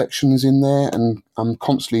my collection is in there. And I'm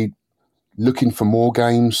constantly looking for more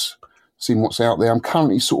games, seeing what's out there. I'm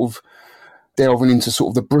currently sort of delving into sort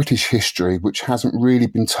of the British history, which hasn't really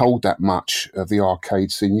been told that much of the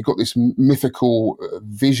arcade scene. You've got this mythical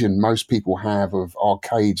vision most people have of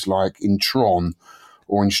arcades like in Tron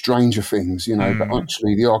or in Stranger Things, but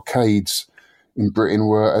actually the arcades in Britain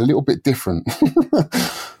were a little bit different.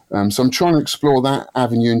 So I'm trying to explore that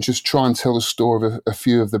avenue and just try and tell the story of a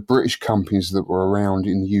few of the British companies that were around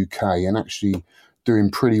in the UK and actually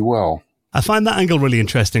doing pretty well. I find that angle really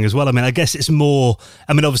interesting as well. I mean, I guess it's more,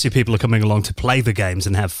 obviously people are coming along to play the games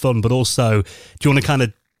and have fun, but also, do you want to kind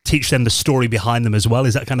of teach them the story behind them as well?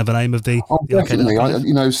 Is that kind of an aim of the definitely.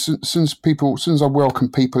 Since I welcome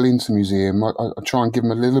people into the museum, I try and give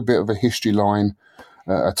them a little bit of a history line,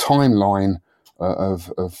 a timeline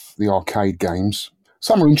of the arcade games.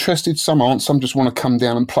 Some are interested, some aren't. Some just want to come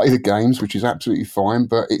down and play the games, which is absolutely fine,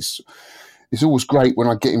 but it's always great when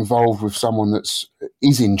I get involved with someone that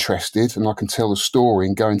is interested and I can tell the story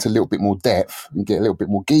and go into a little bit more depth and get a little bit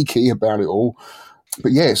more geeky about it all.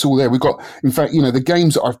 But yeah, it's all there. We've got, in fact, the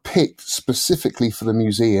games that I've picked specifically for the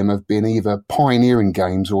museum have been either pioneering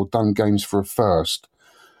games or done games for a first,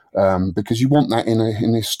 because you want that in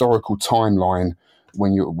a historical timeline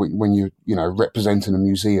when you're representing a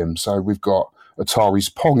museum. So we've got Atari's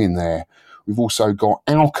Pong in there. We've also got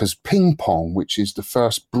Alka's Ping Pong, which is the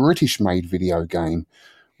first British-made video game.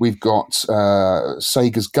 We've got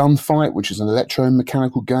Sega's Gunfight, which is an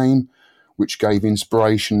electromechanical game, which gave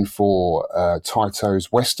inspiration for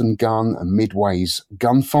Taito's Western Gun and Midway's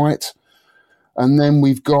Gunfight. And then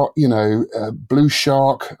we've got, Blue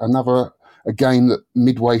Shark, a game that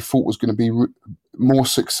Midway thought was going to be more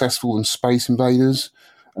successful than Space Invaders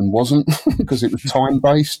and wasn't because it was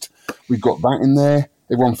time-based. We've got that in there.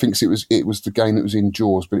 Everyone thinks it was the game that was in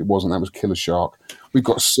Jaws, but it wasn't. That was Killer Shark. We've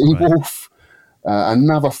got Seawolf,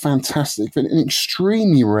 another fantastic, an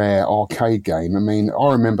extremely rare arcade game.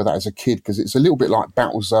 I remember that as a kid because it's a little bit like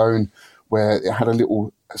Battlezone, where it had a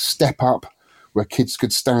little step up where kids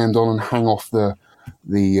could stand on and hang off the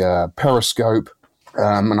periscope.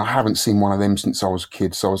 And I haven't seen one of them since I was a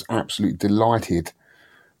kid, so I was absolutely delighted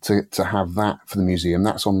to have that for the museum.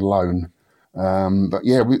 That's on loan. But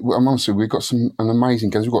yeah, I'm honestly, we've got an amazing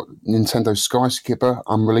games. We've got Nintendo Sky Skipper,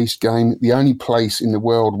 unreleased game. The only place in the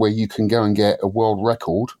world where you can go and get a world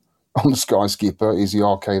record on the Sky Skipper is the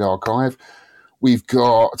Arcade Archive. We've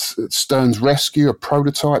got Stern's Rescue, a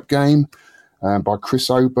prototype game by Chris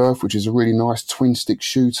Oberth, which is a really nice twin-stick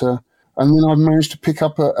shooter. And then I've managed to pick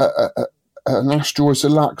up an Asteroid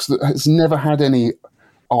Deluxe that has never had any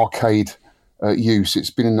arcade use. It's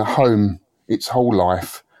been in the home its whole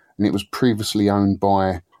life, and it was previously owned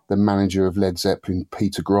by the manager of Led Zeppelin,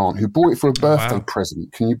 Peter Grant, who bought it for a birthday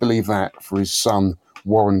present. Can you believe that? For his son,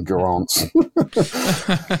 Warren Grant.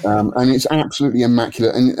 And it's absolutely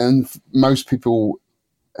immaculate. And most people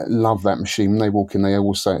love that machine. When they walk in, they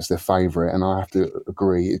always say it's their favourite, and I have to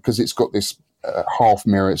agree, because it's got this half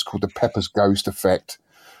mirror. It's called the Pepper's Ghost effect,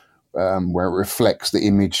 where it reflects the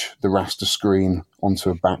image, the raster screen, onto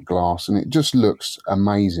a back glass, and it just looks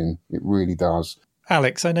amazing. It really does.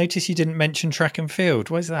 Alex, I noticed you didn't mention track and field.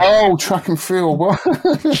 Where's that? Oh, track and field. Well,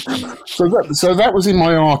 so that was in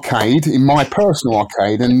my arcade, in my personal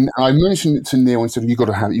arcade, and I mentioned it to Neil and said, you've got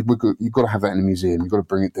to have that in the museum. You've got to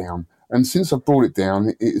bring it down. And since I've brought it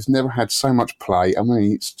down, it has never had so much play. I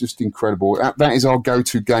mean, it's just incredible. That is our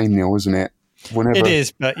go-to game, Neil, isn't it? Whenever. It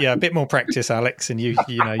is, but yeah, a bit more practice, Alex, and you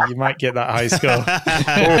might get that high score.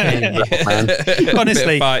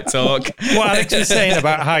 Honestly, fight talk. What Alex was saying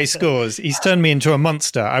about high scores, he's turned me into a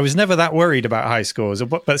monster. I was never that worried about high scores,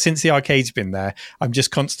 but since the arcade's been there, I'm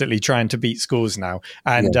just constantly trying to beat scores now.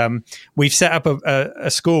 And we've set up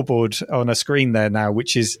a scoreboard on a screen there now,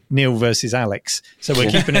 which is Neil versus Alex. So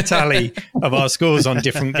we're keeping a tally of our scores on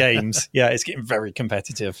different games. Yeah, it's getting very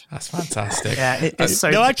competitive. That's fantastic. Yeah, it's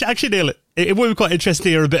so. No, actually, Neil, it would be quite interesting to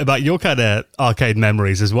hear a bit about your kind of arcade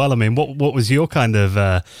memories as well. I mean, what was your kind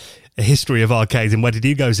of history of arcades, and where did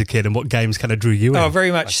you go as a kid, and what games kind of drew you in? Oh,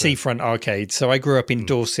 very much seafront arcade. So I grew up in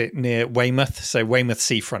Dorset near Weymouth. So Weymouth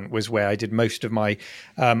Seafront was where I did most of my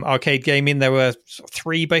arcade gaming. There were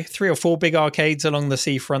three or four big arcades along the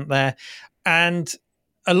seafront there. And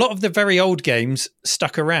a lot of the very old games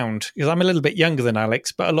stuck around, because I'm a little bit younger than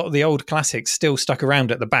Alex, but a lot of the old classics still stuck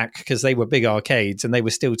around at the back because they were big arcades and they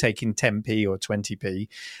were still taking 10p or 20p.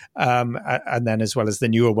 And then as well as the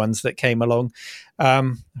newer ones that came along,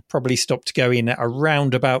 probably stopped going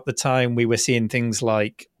around about the time we were seeing things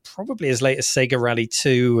like probably as late as Sega Rally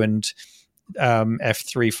 2 and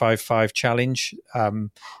F355 Challenge.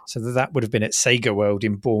 So that would have been at Sega World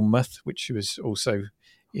in Bournemouth, which was also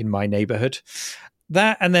in my neighbourhood.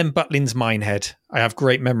 That, and then Butlin's Minehead. I have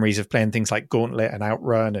great memories of playing things like Gauntlet and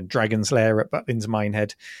Outrun and Dragon's Lair at Butlin's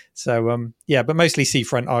Minehead. So, but mostly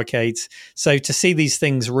seafront arcades. So to see these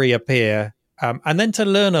things reappear, and then to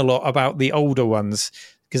learn a lot about the older ones,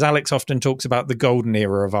 because Alex often talks about the golden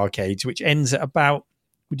era of arcades, which ends at about,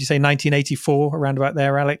 would you say 1984, around about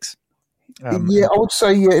there, Alex? Yeah, I would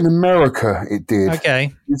say, in America it did.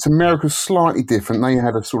 Okay. It's America's slightly different. They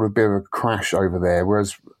had a sort of bit of a crash over there,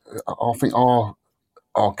 whereas I think our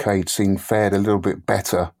arcade scene fared a little bit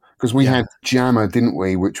better, because we had Jammer, didn't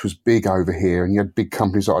we, which was big over here, and you had big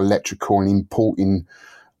companies like Electrical and importing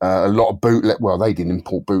a lot of bootleg. Well, they didn't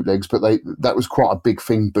import bootlegs, but that was quite a big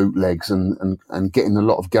thing, bootlegs, and getting a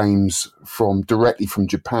lot of games directly from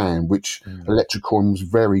Japan, which Electrical was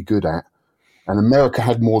very good at. And America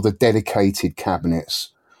had more the dedicated cabinets,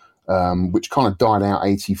 which kind of died out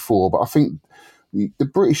 84. But I think the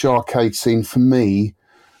British arcade scene, for me,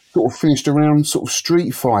 sort of finished around sort of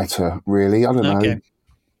Street Fighter, really. I don't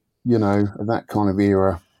know, that kind of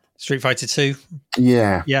era. Street Fighter 2?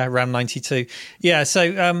 Yeah. Yeah, around 92. Yeah,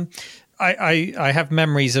 so I have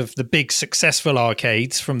memories of the big successful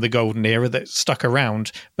arcades from the golden era that stuck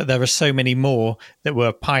around, but there are so many more that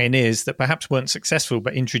were pioneers that perhaps weren't successful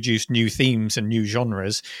but introduced new themes and new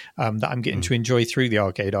genres that I'm getting to enjoy through the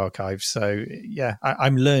arcade archive. So, yeah,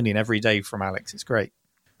 I'm learning every day from Alex. It's great.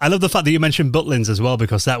 I love the fact that you mentioned Butlins as well,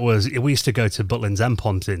 because we used to go to Butlins and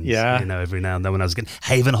Pontins, yeah, every now and then when I was getting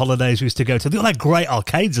Haven Holidays. We used to go to. They all had great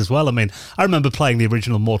arcades as well. I mean, I remember playing the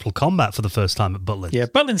original Mortal Kombat for the first time at Butlins. Yeah,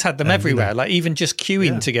 Butlins had them everywhere. Like even just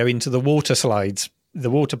queuing to go into the water slides, the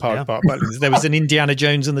water park part. Butlins. There was an Indiana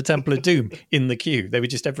Jones and the Temple of Doom in the queue. They were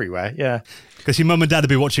just everywhere. Yeah. Because your mum and dad would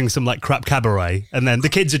be watching some like crap cabaret, and then the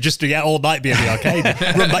kids would just all night be in the arcade,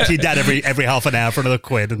 run back to your dad every half an hour for another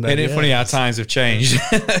quid. And then, Isn't it funny how times have changed?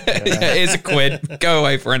 Here's a quid, go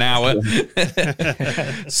away for an hour.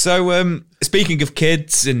 So, speaking of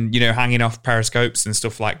kids and hanging off periscopes and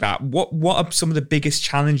stuff like that, what are some of the biggest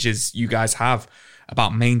challenges you guys have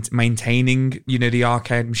about maintaining, the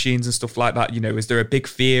arcade machines and stuff like that? Is there a big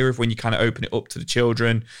fear of when you kind of open it up to the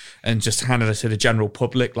children and just kind of to the general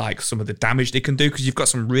public, like some of the damage they can do? Because you've got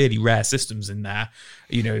some really rare systems in there,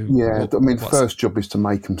 Yeah, first job is to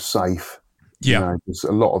make them safe. Yeah. Because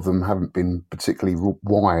a lot of them haven't been particularly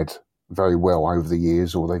wired very well over the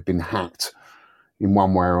years, or they've been hacked in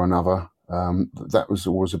one way or another. That was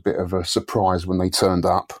always a bit of a surprise when they turned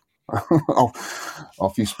up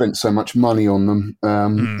after you spent so much money on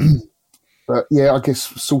them. But yeah, I guess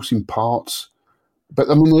sourcing parts. But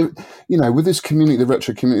I mean, with this community, the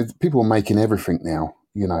retro community, people are making everything now,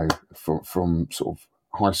 from sort of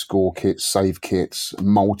high score kits, save kits,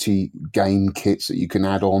 multi-game kits that you can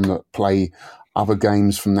add on that play other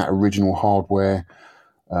games from that original hardware.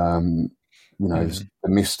 There's the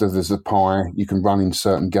Mister, there's the Pi, you can run in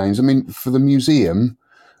certain games. I mean, for the museum,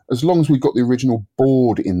 as long as we've got the original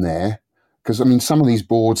board in there, because I mean, some of these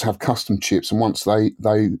boards have custom chips, and once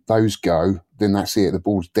those go, then that's it. The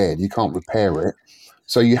board's dead. You can't repair it,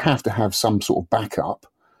 so you have to have some sort of backup.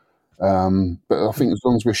 But I think as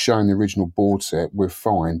long as we're showing the original board set, we're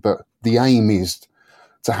fine. But the aim is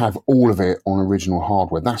to have all of it on original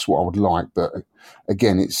hardware. That's what I would like. But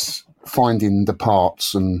again, it's finding the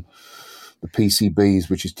parts and the PCBs,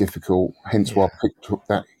 which is difficult. Hence why I picked up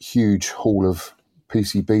that huge haul of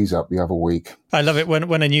PCBs up the other week. I love it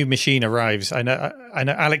when a new machine arrives. I know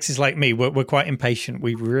Alex is like me. We're quite impatient.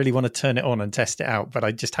 We really want to turn it on and test it out, but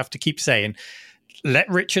I just have to keep saying, let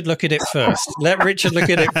Richard look at it first. Let Richard look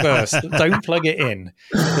at it first. Don't plug it in,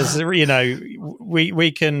 because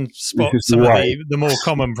we can spot some of the more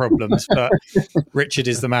common problems, but Richard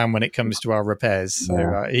is the man when it comes to our repairs.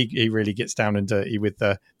 So he really gets down and dirty with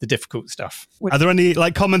the difficult stuff. Are there any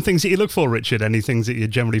common things that you look for, Richard? Any things that you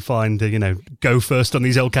generally find go first on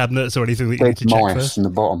these old cabinets, or anything that you need to check first? In the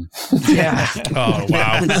bottom. Yeah. Oh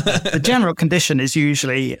wow. The general condition is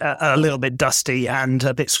usually a little bit dusty and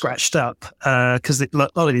a bit scratched up, because a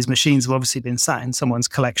lot of these machines have obviously been sat in someone's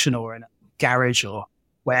collection or in a garage or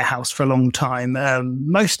warehouse for a long time.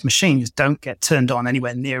 Most machines don't get turned on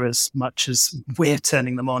anywhere near as much as we're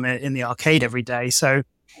turning them on in the arcade every day. So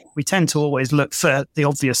we tend to always look for the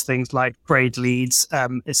obvious things like frayed leads.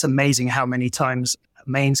 It's amazing how many times a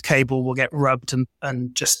mains cable will get rubbed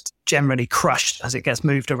and just generally crushed as it gets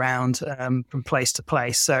moved around from place to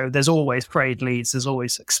place. So there's always frayed leads, there's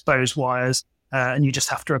always exposed wires, and you just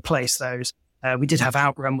have to replace those. We did have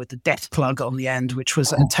outrun with the death plug on the end, which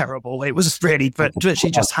was terrible. It was really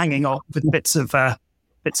virtually just hanging off with bits of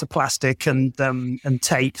plastic and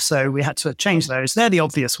tape. So we had to change those. They're the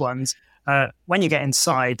obvious ones. When you get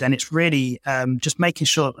inside, then it's really just making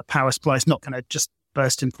sure that the power supply is not going to just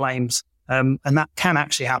burst in flames. And that can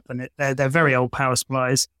actually happen. They're very old power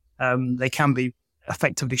supplies. They can be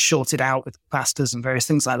effectively shorted out with capacitors and various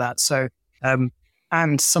things like that. So,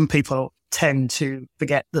 and some people tend to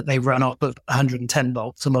forget that they run up at 110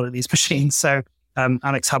 volts, a lot of these machines. So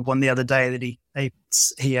Alex had one the other day that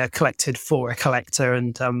he collected for a collector,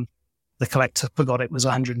 and the collector forgot it was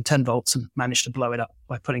 110 volts and managed to blow it up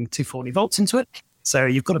by putting 240 volts into it. So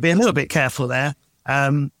you've got to be a little bit careful there.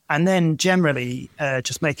 And then generally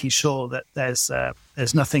just making sure that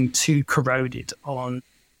there's nothing too corroded on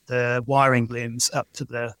the wiring looms up to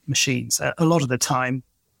the machines. A lot of the time,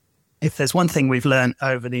 if there's one thing we've learned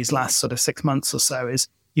over these last sort of 6 months or so, is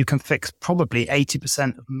you can fix probably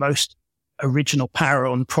 80% of most original power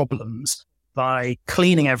on problems by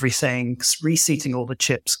cleaning everything, reseating all the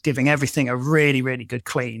chips, giving everything a really, really good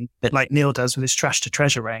clean, a bit like Neil does with his trash to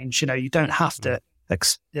treasure range. You don't have to,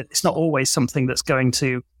 it's not always something that's going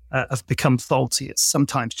to have become faulty. It's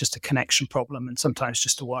sometimes just a connection problem and sometimes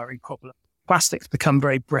just a wiring problem. Plastics become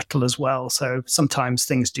very brittle as well. So sometimes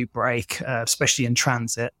things do break, especially in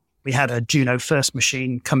transit. We had a Juno First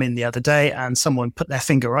machine come in the other day, and someone put their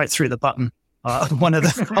finger right through the button on one of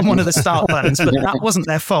the start buttons, but that wasn't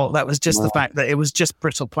their fault. That was just the fact that it was just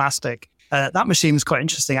brittle plastic. That machine was quite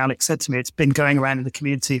interesting. Alex said to me, it's been going around in the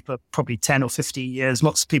community for probably 10 or 15 years.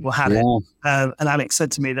 Lots of people had it. And Alex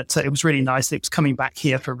said to me that it was really nice that it was coming back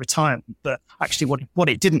here for retirement. But actually what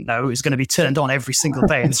it didn't know is going to be turned on every single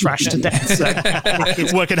day and thrashed to death. So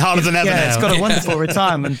it's working harder than ever now. It's got a wonderful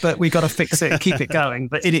retirement, but we got to fix it and keep it going.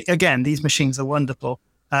 But again, these machines are wonderful.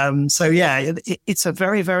 It's a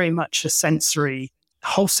very, very much a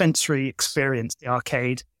whole sensory experience, the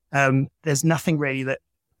arcade. There's nothing really that,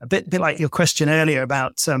 a bit like your question earlier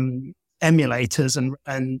about emulators and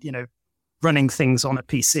running things on a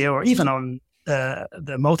PC or even on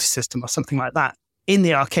the multi-system or something like that. In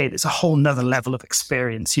the arcade, it's a whole nother level of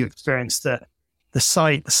experience. You experience the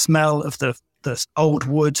sight, the smell of the old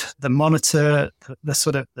wood, the monitor, the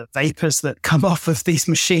sort of the vapors that come off of these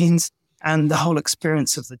machines. And the whole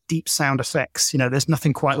experience of the deep sound effects, there's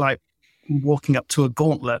nothing quite like walking up to a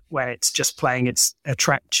gauntlet where it's just playing a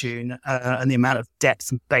track tune and the amount of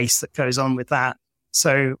depth and bass that goes on with that.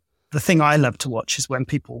 So the thing I love to watch is when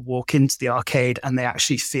people walk into the arcade and they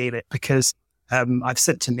actually feel it, because I've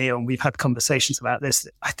said to Neil, and we've had conversations about this,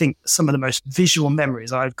 that I think some of the most visual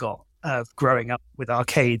memories I've got of growing up with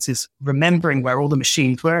arcades is remembering where all the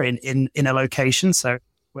machines were in a location. So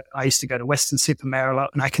I used to go to Western Supermare a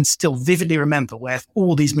lot, and I can still vividly remember where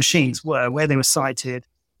all these machines were, where they were sited,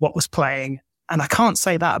 what was playing. And I can't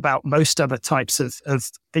say that about most other types of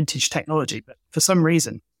vintage technology, but for some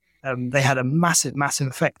reason, they had a massive, massive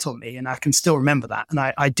effect on me, and I can still remember that. And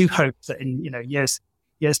I do hope that in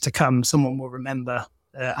years to come, someone will remember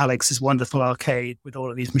Alex's wonderful arcade with all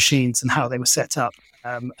of these machines and how they were set up,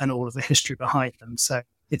 and all of the history behind them. So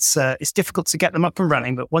it's difficult to get them up and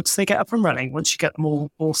running, but once they get up and running, once you get them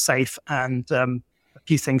all safe and a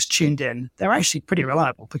few things tuned in, they're actually pretty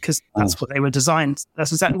reliable, because that's what they were designed.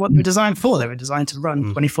 That's exactly what they were designed for. They were designed to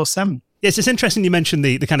run 24/7. Yes, it's interesting you mentioned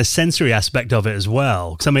the kind of sensory aspect of it as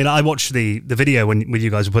well. Because, I mean, I watched the video when you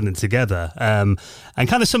guys were putting it together, and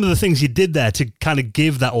kind of some of the things you did there to kind of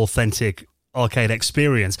give that authentic arcade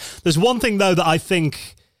experience. There's one thing, though, that I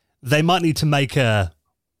think they might need to make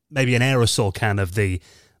maybe an aerosol can of the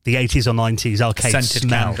 80s or 90s arcade scented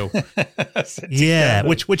smell. candle. Yeah,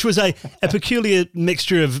 which was a peculiar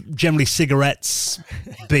mixture of generally cigarettes,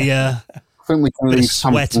 beer, I think we can bit of leave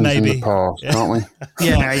some sweat, things maybe. in the past, can't we?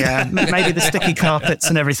 Yeah. Maybe the sticky carpets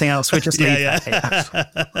and everything else. We just leave that.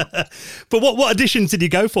 Yeah. But what additions did you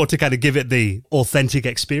go for to kind of give it the authentic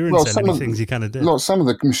experience? Well, and some any of- things you kind of did? Some of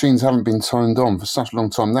the machines haven't been turned on for such a long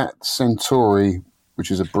time. That Centauri, which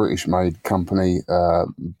is a British-made company,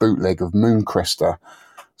 bootleg of Mooncrester,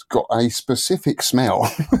 it's got a specific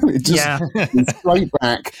smell. It just it's straight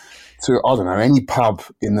back to, I don't know, any pub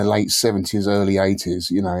in the late 70s, early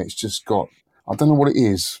 80s. It's just got, I don't know what it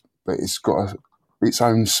is, but it's got its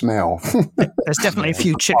own smell. There's definitely a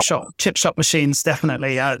few chip shop machines,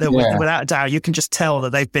 definitely. Without a doubt, you can just tell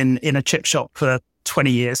that they've been in a chip shop for 20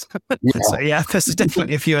 years. So there's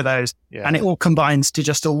definitely a few of those. Yeah. And it all combines to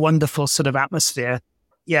just a wonderful sort of atmosphere.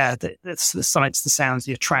 Yeah, that's the sights, the sounds,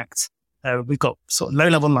 the attract. We've got sort of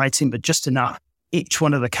low-level lighting, but just enough. Each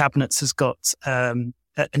one of the cabinets has got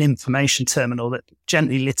an information terminal that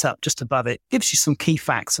gently lit up just above it. Gives you some key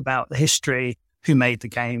facts about the history, who made the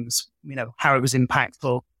games, how it was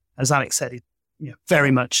impactful. As Alex said,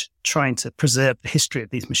 very much trying to preserve the history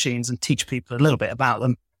of these machines and teach people a little bit about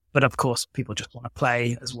them. But of course, people just want to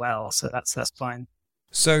play as well, so that's fine.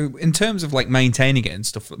 So in terms of like maintaining it and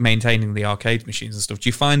stuff, maintaining the arcade machines and stuff, do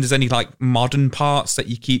you find there's any like modern parts that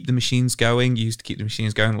you keep the machines going? You used to keep the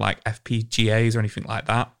machines going, like FPGAs or anything like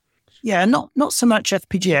that? Yeah, not so much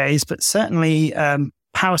FPGAs, but certainly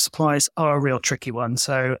power supplies are a real tricky one.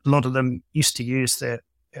 So a lot of them used to use the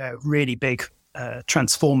really big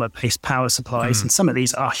transformer-based power supplies, and some of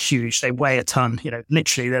these are huge. They weigh a ton.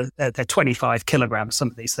 Literally, they're 25 kilograms. Some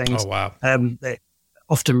of these things. Oh wow! They're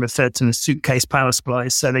often referred to as suitcase power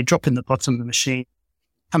supplies. So they drop in the bottom of the machine,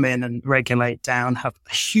 come in and regulate down. Have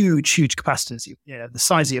huge capacitors, the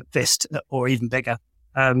size of your fist or even bigger,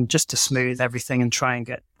 just to smooth everything and try and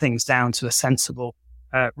get things down to a sensible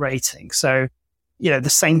rating. So, the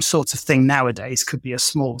same sort of thing nowadays could be a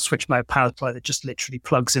small switch mode power supply that just literally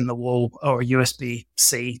plugs in the wall, or a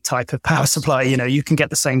USB-C type of power supply. You can get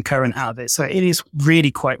the same current out of it. So it is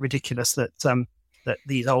really quite ridiculous that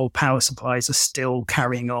these old power supplies are still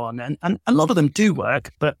carrying on. And a lot of them do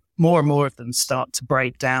work, but more and more of them start to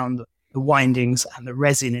break down. The windings and the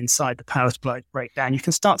resin inside the power supply break down. You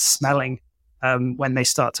can start smelling when they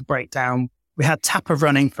start to break down. We had Tapper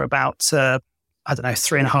running for about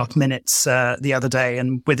 3.5 minutes the other day,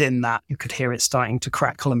 and within that you could hear it starting to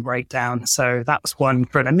crackle and break down. So that was one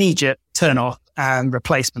for an immediate turn off and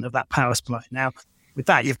replacement of that power supply. Now with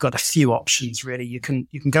that, you've got a few options really. You can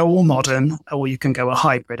go all modern, or you can go a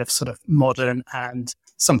hybrid of sort of modern and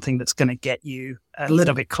something that's going to get you a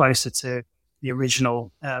little bit closer to the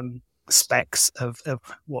original specs of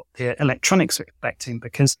what the electronics are expecting,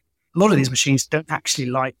 because a lot of these machines don't actually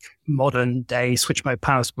like modern day switch mode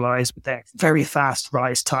power supplies with their very fast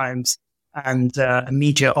rise times and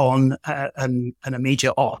immediate on and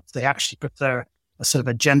immediate off. They actually prefer a sort of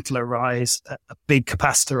a gentler rise, a big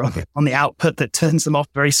capacitor on the output that turns them off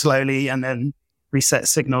very slowly and then reset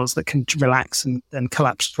signals that can relax and then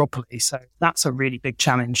collapse properly. So that's a really big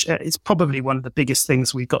challenge. It's probably one of the biggest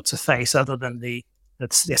things we've got to face, other than the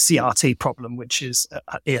CRT problem, which is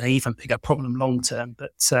an even bigger problem long term.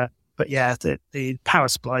 But yeah, the power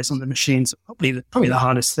supplies on the machines are probably the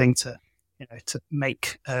hardest thing to to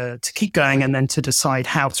make to keep going and then to decide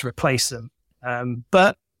how to replace them.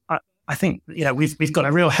 But I think we've got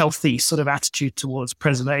a real healthy sort of attitude towards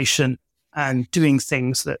preservation and doing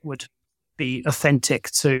things that would be authentic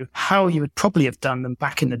to how you would probably have done them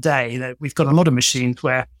back in the day. We've got a lot of machines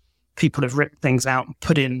where people have ripped things out and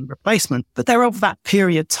put in replacement, but they're of that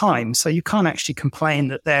period time. So you can't actually complain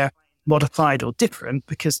that they're modified or different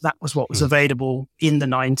because that was what was available in the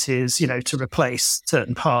 90s, to replace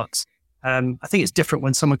certain parts. I think it's different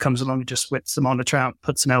when someone comes along and just whips the monitor out,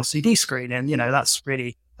 puts an LCD screen in,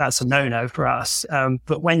 that's a no-no for us.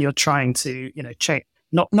 But when you're trying to,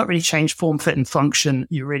 not really change form, fit and function,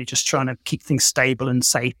 you're really just trying to keep things stable and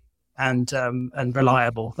safe and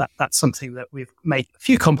reliable. That's something that we've made a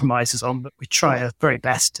few compromises on, but we try our very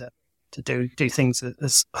best to do things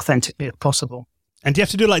as authentically as possible. And do you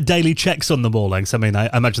have to do like daily checks on them all? Like, I mean,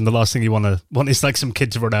 I imagine the last thing you want is like some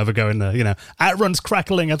kid to run over going, outrun's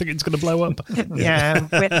crackling. I think it's going to blow up. Yeah,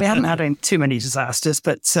 we haven't had too many disasters,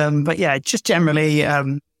 but yeah, just generally,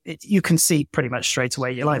 you can see pretty much straight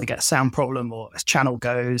away. You'll either get a sound problem or a channel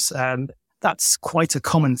goes. That's quite a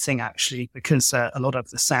common thing actually, because a lot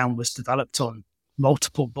of the sound was developed on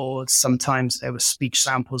multiple boards. Sometimes there were speech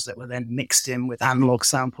samples that were then mixed in with analog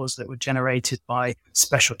samples that were generated by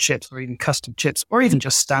special chips or even custom chips or even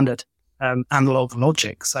just standard analog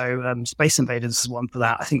logic. So Space Invaders is one for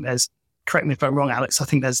that. I think correct me if I'm wrong, Alex, I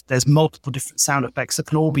think there's multiple different sound effects that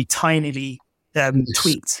can all be tinily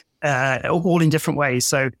tweaked, all in different ways.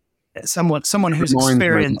 So someone who's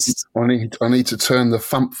experienced. I need to turn the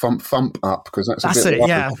thump up because that's a bit.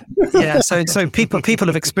 Yeah. So people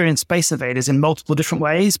have experienced Space Invaders in multiple different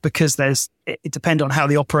ways because it depends on how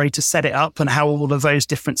the operator set it up and how all of those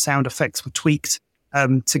different sound effects were tweaked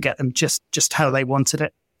to get them just how they wanted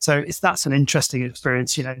it. So that's an interesting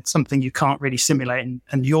experience. It's something you can't really simulate,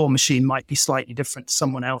 and your machine might be slightly different to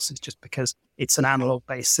someone else's just because it's an analog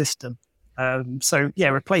based system. So yeah,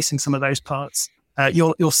 replacing some of those parts.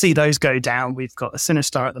 You'll see those go down. We've got a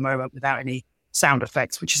Sinistar at the moment without any sound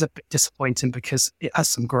effects, which is a bit disappointing because it has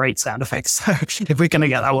some great sound effects. So if we're going to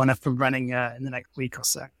get that one up and running in the next week or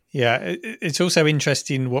so. Yeah, it's also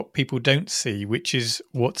interesting what people don't see, which is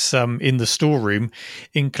what's in the storeroom,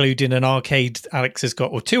 including an arcade Alex has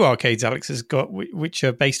got, or two arcades Alex has got, which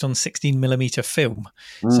are based on 16mm film.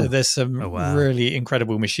 So there's some really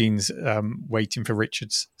incredible machines waiting for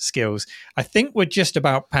Richard's skills. I think we're just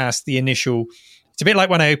about past the initial. It's a bit like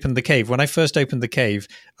when I opened the cave. When I first opened the cave,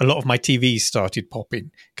 a lot of my TVs started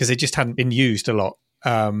popping because they just hadn't been used a lot.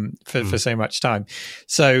 For so much time.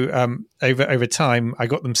 So over time, I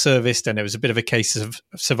got them serviced, and it was a bit of a case of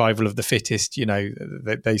survival of the fittest.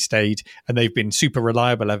 They stayed, and they've been super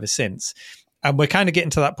reliable ever since. And we're kind of getting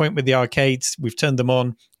to that point with the arcades. We've turned them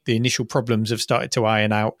on. The initial problems have started to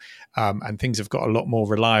iron out, and things have got a lot more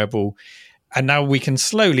reliable. And now we can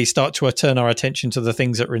slowly start to turn our attention to the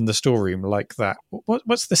things that are in the storeroom, like that.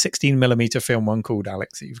 What's the 16mm film one called,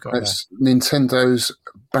 Alex, that you've got That's there? Nintendo's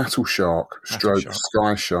Battle Shark,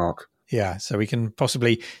 Sky Shark. Yeah, so we can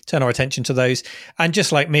possibly turn our attention to those. And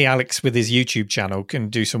just like me, Alex, with his YouTube channel, can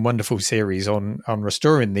do some wonderful series on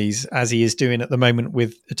restoring these, as he is doing at the moment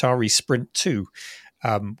with Atari Sprint 2,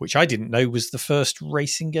 which I didn't know was the first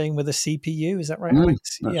racing game with a CPU. Is that right,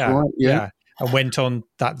 Alex? That's right, yeah. And went on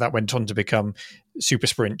to become Super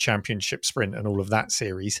Sprint, Championship Sprint, and all of that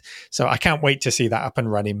series. So I can't wait to see that up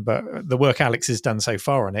and running. But the work Alex has done so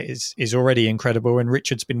far on it is already incredible. And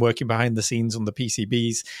Richard's been working behind the scenes on the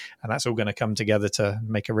PCBs, and that's all going to come together to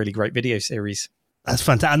make a really great video series. That's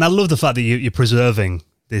fantastic. And I love the fact that you're preserving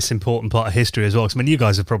this important part of history as well. Because, I mean, you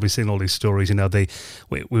guys have probably seen all these stories. We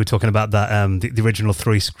were talking about that the original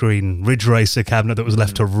 3-screen Ridge Racer cabinet that was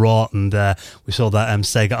left to rot, and we saw that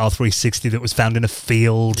Sega R360 that was found in a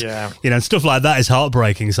field. Yeah, and stuff like that is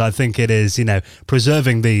heartbreaking. So I think it is,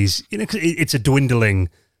 preserving these. It's a dwindling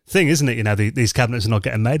thing, isn't it? These cabinets are not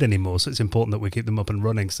getting made anymore, so it's important that we keep them up and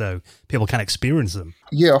running so people can experience them.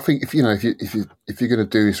 Yeah, I think if you're going to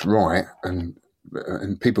do this right, and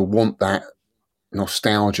people want that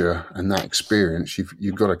nostalgia and that experience,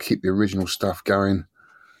 you've got to keep the original stuff going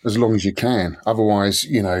as long as you can. Otherwise,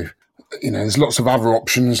 there's lots of other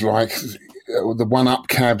options like the one-up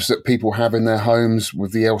cabs that people have in their homes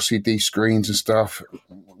with the LCD screens and stuff,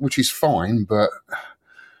 which is fine, but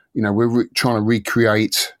we're trying to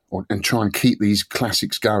recreate and try and keep these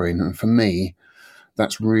classics going. And for me,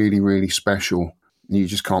 that's really, really special. You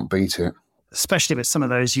just can't beat it. Especially with some of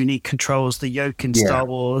those unique controls, the yoke in Star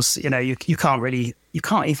Wars, you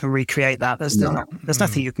can't even recreate that. There's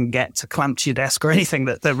nothing you can get to clamp to your desk or anything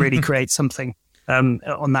that really creates something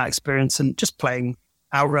on that experience. And just playing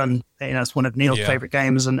Outrun, it's one of Neil's favorite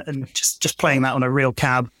games, and just playing that on a real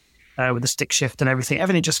cab with the stick shift and everything.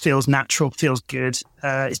 Everything just feels natural, feels good.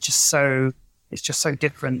 It's just so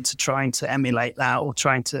different to trying to emulate that or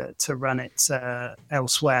trying to run it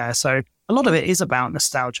elsewhere. So a lot of it is about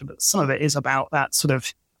nostalgia, but some of it is about that sort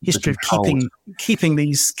of history of keeping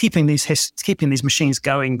these machines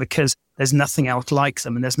going, because there's nothing else like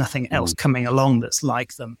them and there's nothing else coming along that's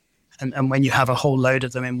like them. And when you have a whole load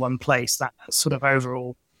of them in one place, that sort of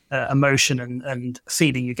overall emotion and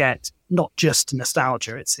feeling you get, not just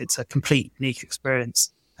nostalgia, it's a complete unique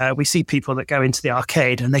experience. We see people that go into the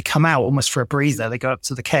arcade and they come out almost for a breather. They go up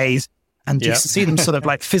to the cave and just see them sort of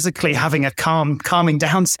like physically having a calming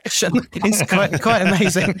down session. It's quite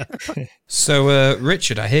amazing. So,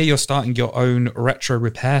 Richard, I hear you're starting your own retro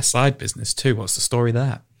repair side business too. What's the story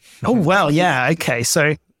there? Oh, well, yeah. Okay.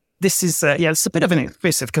 So this is, it's a bit of an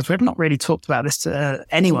exclusive because we've not really talked about this to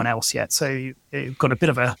anyone else yet. So you've got a bit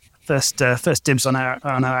of a first dibs on our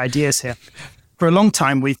ideas here. For a long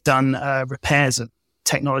time, we've done repairs of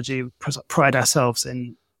technology. We pride ourselves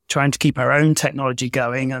in trying to keep our own technology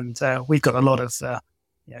going. And we've got a lot of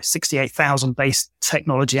 68,000 based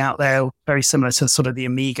technology out there, very similar to sort of the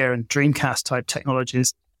Amiga and Dreamcast type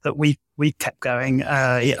technologies that we've kept going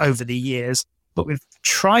over the years. But we've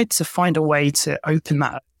tried to find a way to open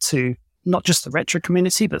that up to not just the retro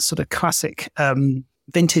community, but sort of classic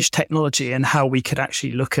vintage technology, and how we could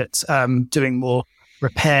actually look at doing more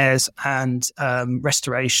repairs and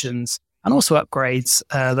restorations and also upgrades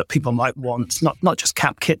that people might want, not just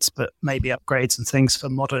cap kits, but maybe upgrades and things for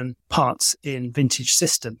modern parts in vintage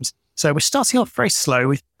systems. So we're starting off very slow.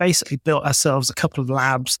 We've basically built ourselves a couple of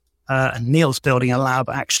labs, and Neil's building a lab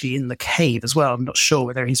actually in the cave as well. I'm not sure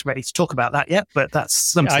whether he's ready to talk about that yet, but that's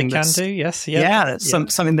something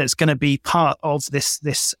something that's going to be part of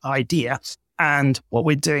this idea. And what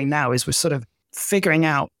we're doing now is we're sort of figuring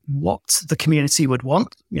out what the community would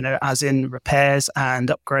want, as in repairs and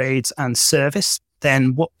upgrades and service,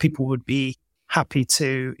 then what people would be happy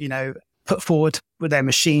to, put forward with their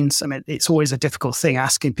machines. I mean, it's always a difficult thing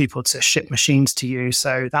asking people to ship machines to you.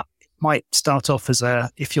 So that might start off as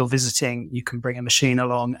if you're visiting, you can bring a machine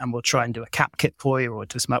along and we'll try and do a cap kit for you or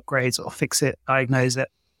do some upgrades or fix it, diagnose it.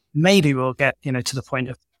 Maybe we'll get, to the point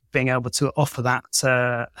of being able to offer that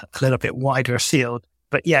a little bit wider afield.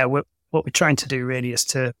 But yeah, what we're trying to do really is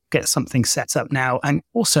to get something set up now and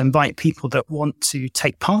also invite people that want to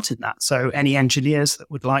take part in that. So any engineers that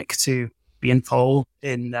would like to be involved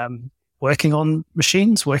in working on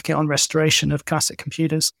machines, working on restoration of classic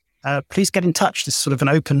computers, please get in touch. This is sort of an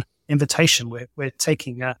open invitation. We're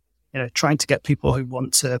taking, trying to get people who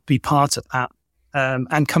want to be part of that.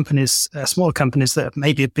 And companies, smaller companies that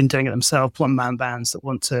maybe have been doing it themselves, one-man bands that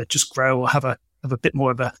want to just grow or have a bit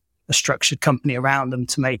more of a structured company around them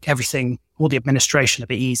to make everything, all the administration a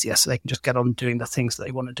bit easier so they can just get on doing the things that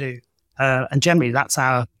they want to do. And generally, that's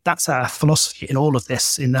our philosophy in all of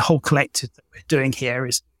this, in the whole collective that we're doing here,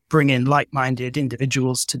 is bring in like-minded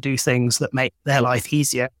individuals to do things that make their life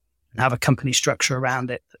easier and have a company structure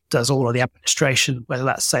around it that does all of the administration, whether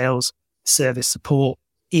that's sales, service support,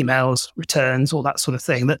 emails, returns, all that sort of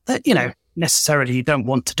thing that necessarily you don't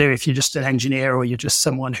want to do if you're just an engineer or you're just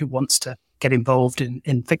someone who wants to get involved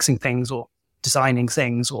in fixing things or designing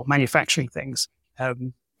things or manufacturing things.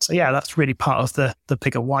 So yeah, that's really part of the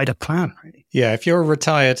bigger, wider plan, really. Yeah, if you're a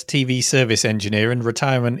retired TV service engineer and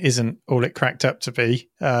retirement isn't all it cracked up to be,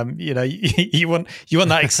 you want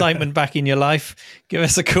that excitement back in your life, give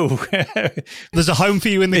us a call. There's a home for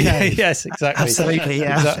you in the cave. Yes, exactly. Absolutely,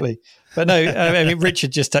 yeah. Exactly. But no, I mean,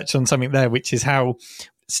 Richard just touched on something there, which is how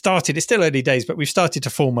started. It's still early days, but we've started to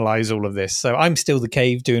formalize all of this. So I'm still the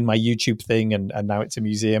cave doing my YouTube thing, and now it's a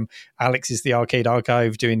museum. Alex is the Arcade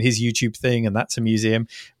Archive doing his YouTube thing, and that's a museum.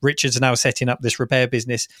 Richard's now setting up this repair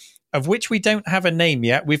business, of which we don't have a name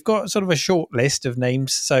yet. We've got sort of a short list of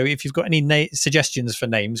names. So if you've got any suggestions for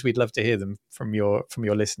names, we'd love to hear them from your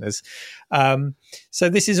listeners. So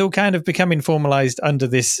this is all kind of becoming formalized under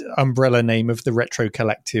this umbrella name of the Retro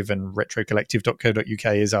Collective, and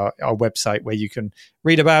retrocollective.co.uk is our website where you can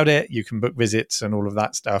read about it, you can book visits and all of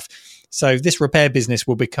that stuff. So this repair business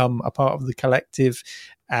will become a part of the collective,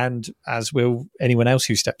 and as will anyone else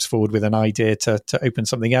who steps forward with an idea to open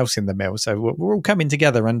something else in the mill. So we're all coming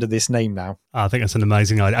together under this name now. I think that's an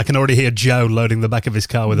amazing idea. I can already hear Joe loading the back of his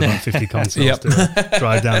car with about 50 consoles to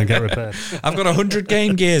drive down and get repaired. I've got 100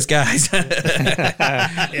 Game Gears, guys.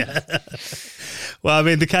 Yeah. Well, I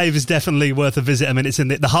mean, the cave is definitely worth a visit. I mean, it's in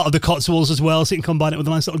the heart of the Cotswolds as well, so you can combine it with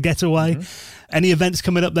a nice little getaway. Mm-hmm. Any events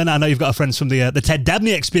coming up then? I know you've got friends from the Ted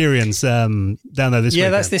Dabney experience down there this weekend. Yeah,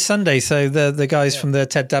 that's this Sunday. So the guys from the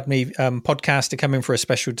Ted Dabney podcast are coming for a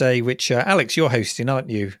special day, which, Alex, you're hosting,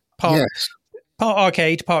 aren't you? Yes. part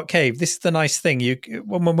arcade, part cave. This is the nice thing.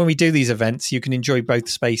 When we do these events, you can enjoy both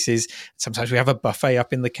spaces. Sometimes we have a buffet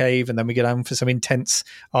up in the cave, and then we go down for some intense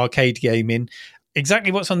arcade gaming.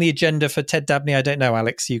 Exactly what's on the agenda for Ted Dabney, I don't know.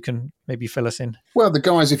 Alex, you can maybe fill us in. Well, the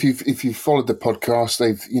guys, if you've followed the podcast,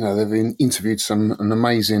 they've interviewed some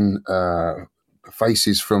amazing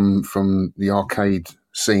faces from the arcade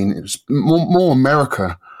scene. It was more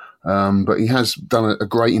America, but he has done a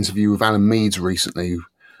great interview with Alan Meads recently,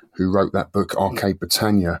 who wrote that book Arcade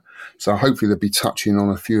Britannia. So hopefully they'll be touching on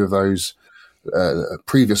a few of those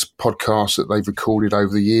previous podcasts that they've recorded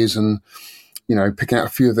over the years, and picking out a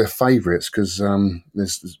few of their favourites, because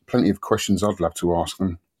there's plenty of questions I'd love to ask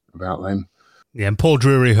them about them. Yeah, and Paul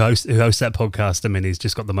Drury, who hosts that podcast, I mean, he's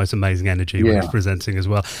just got the most amazing energy when he's presenting as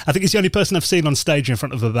well. I think he's the only person I've seen on stage in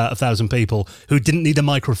front of about 1,000 people who didn't need a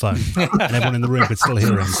microphone, and everyone in the room could still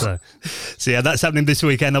hear him. So yeah, that's happening this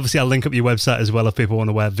weekend. Obviously, I'll link up your website as well if people want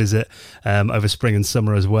to visit over spring and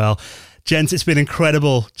summer as well. Gents, it's been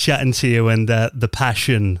incredible chatting to you, and the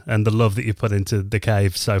passion and the love that you put into the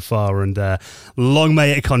cave so far, and long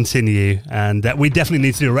may it continue. And we definitely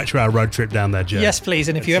need to do a Retro Hour road trip down there, Joe. Yes, please.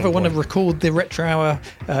 And if you ever want to record the Retro Hour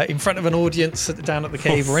in front of an audience down at the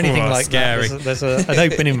cave or anything like scary. that, there's an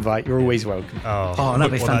open invite. You're always welcome. Oh,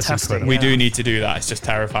 that'd be fantastic. We do need to do that. It's just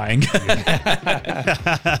terrifying.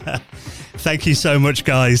 Thank you so much,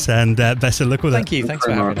 guys, and best of luck with it. Thank you. Thanks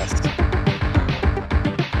for having us.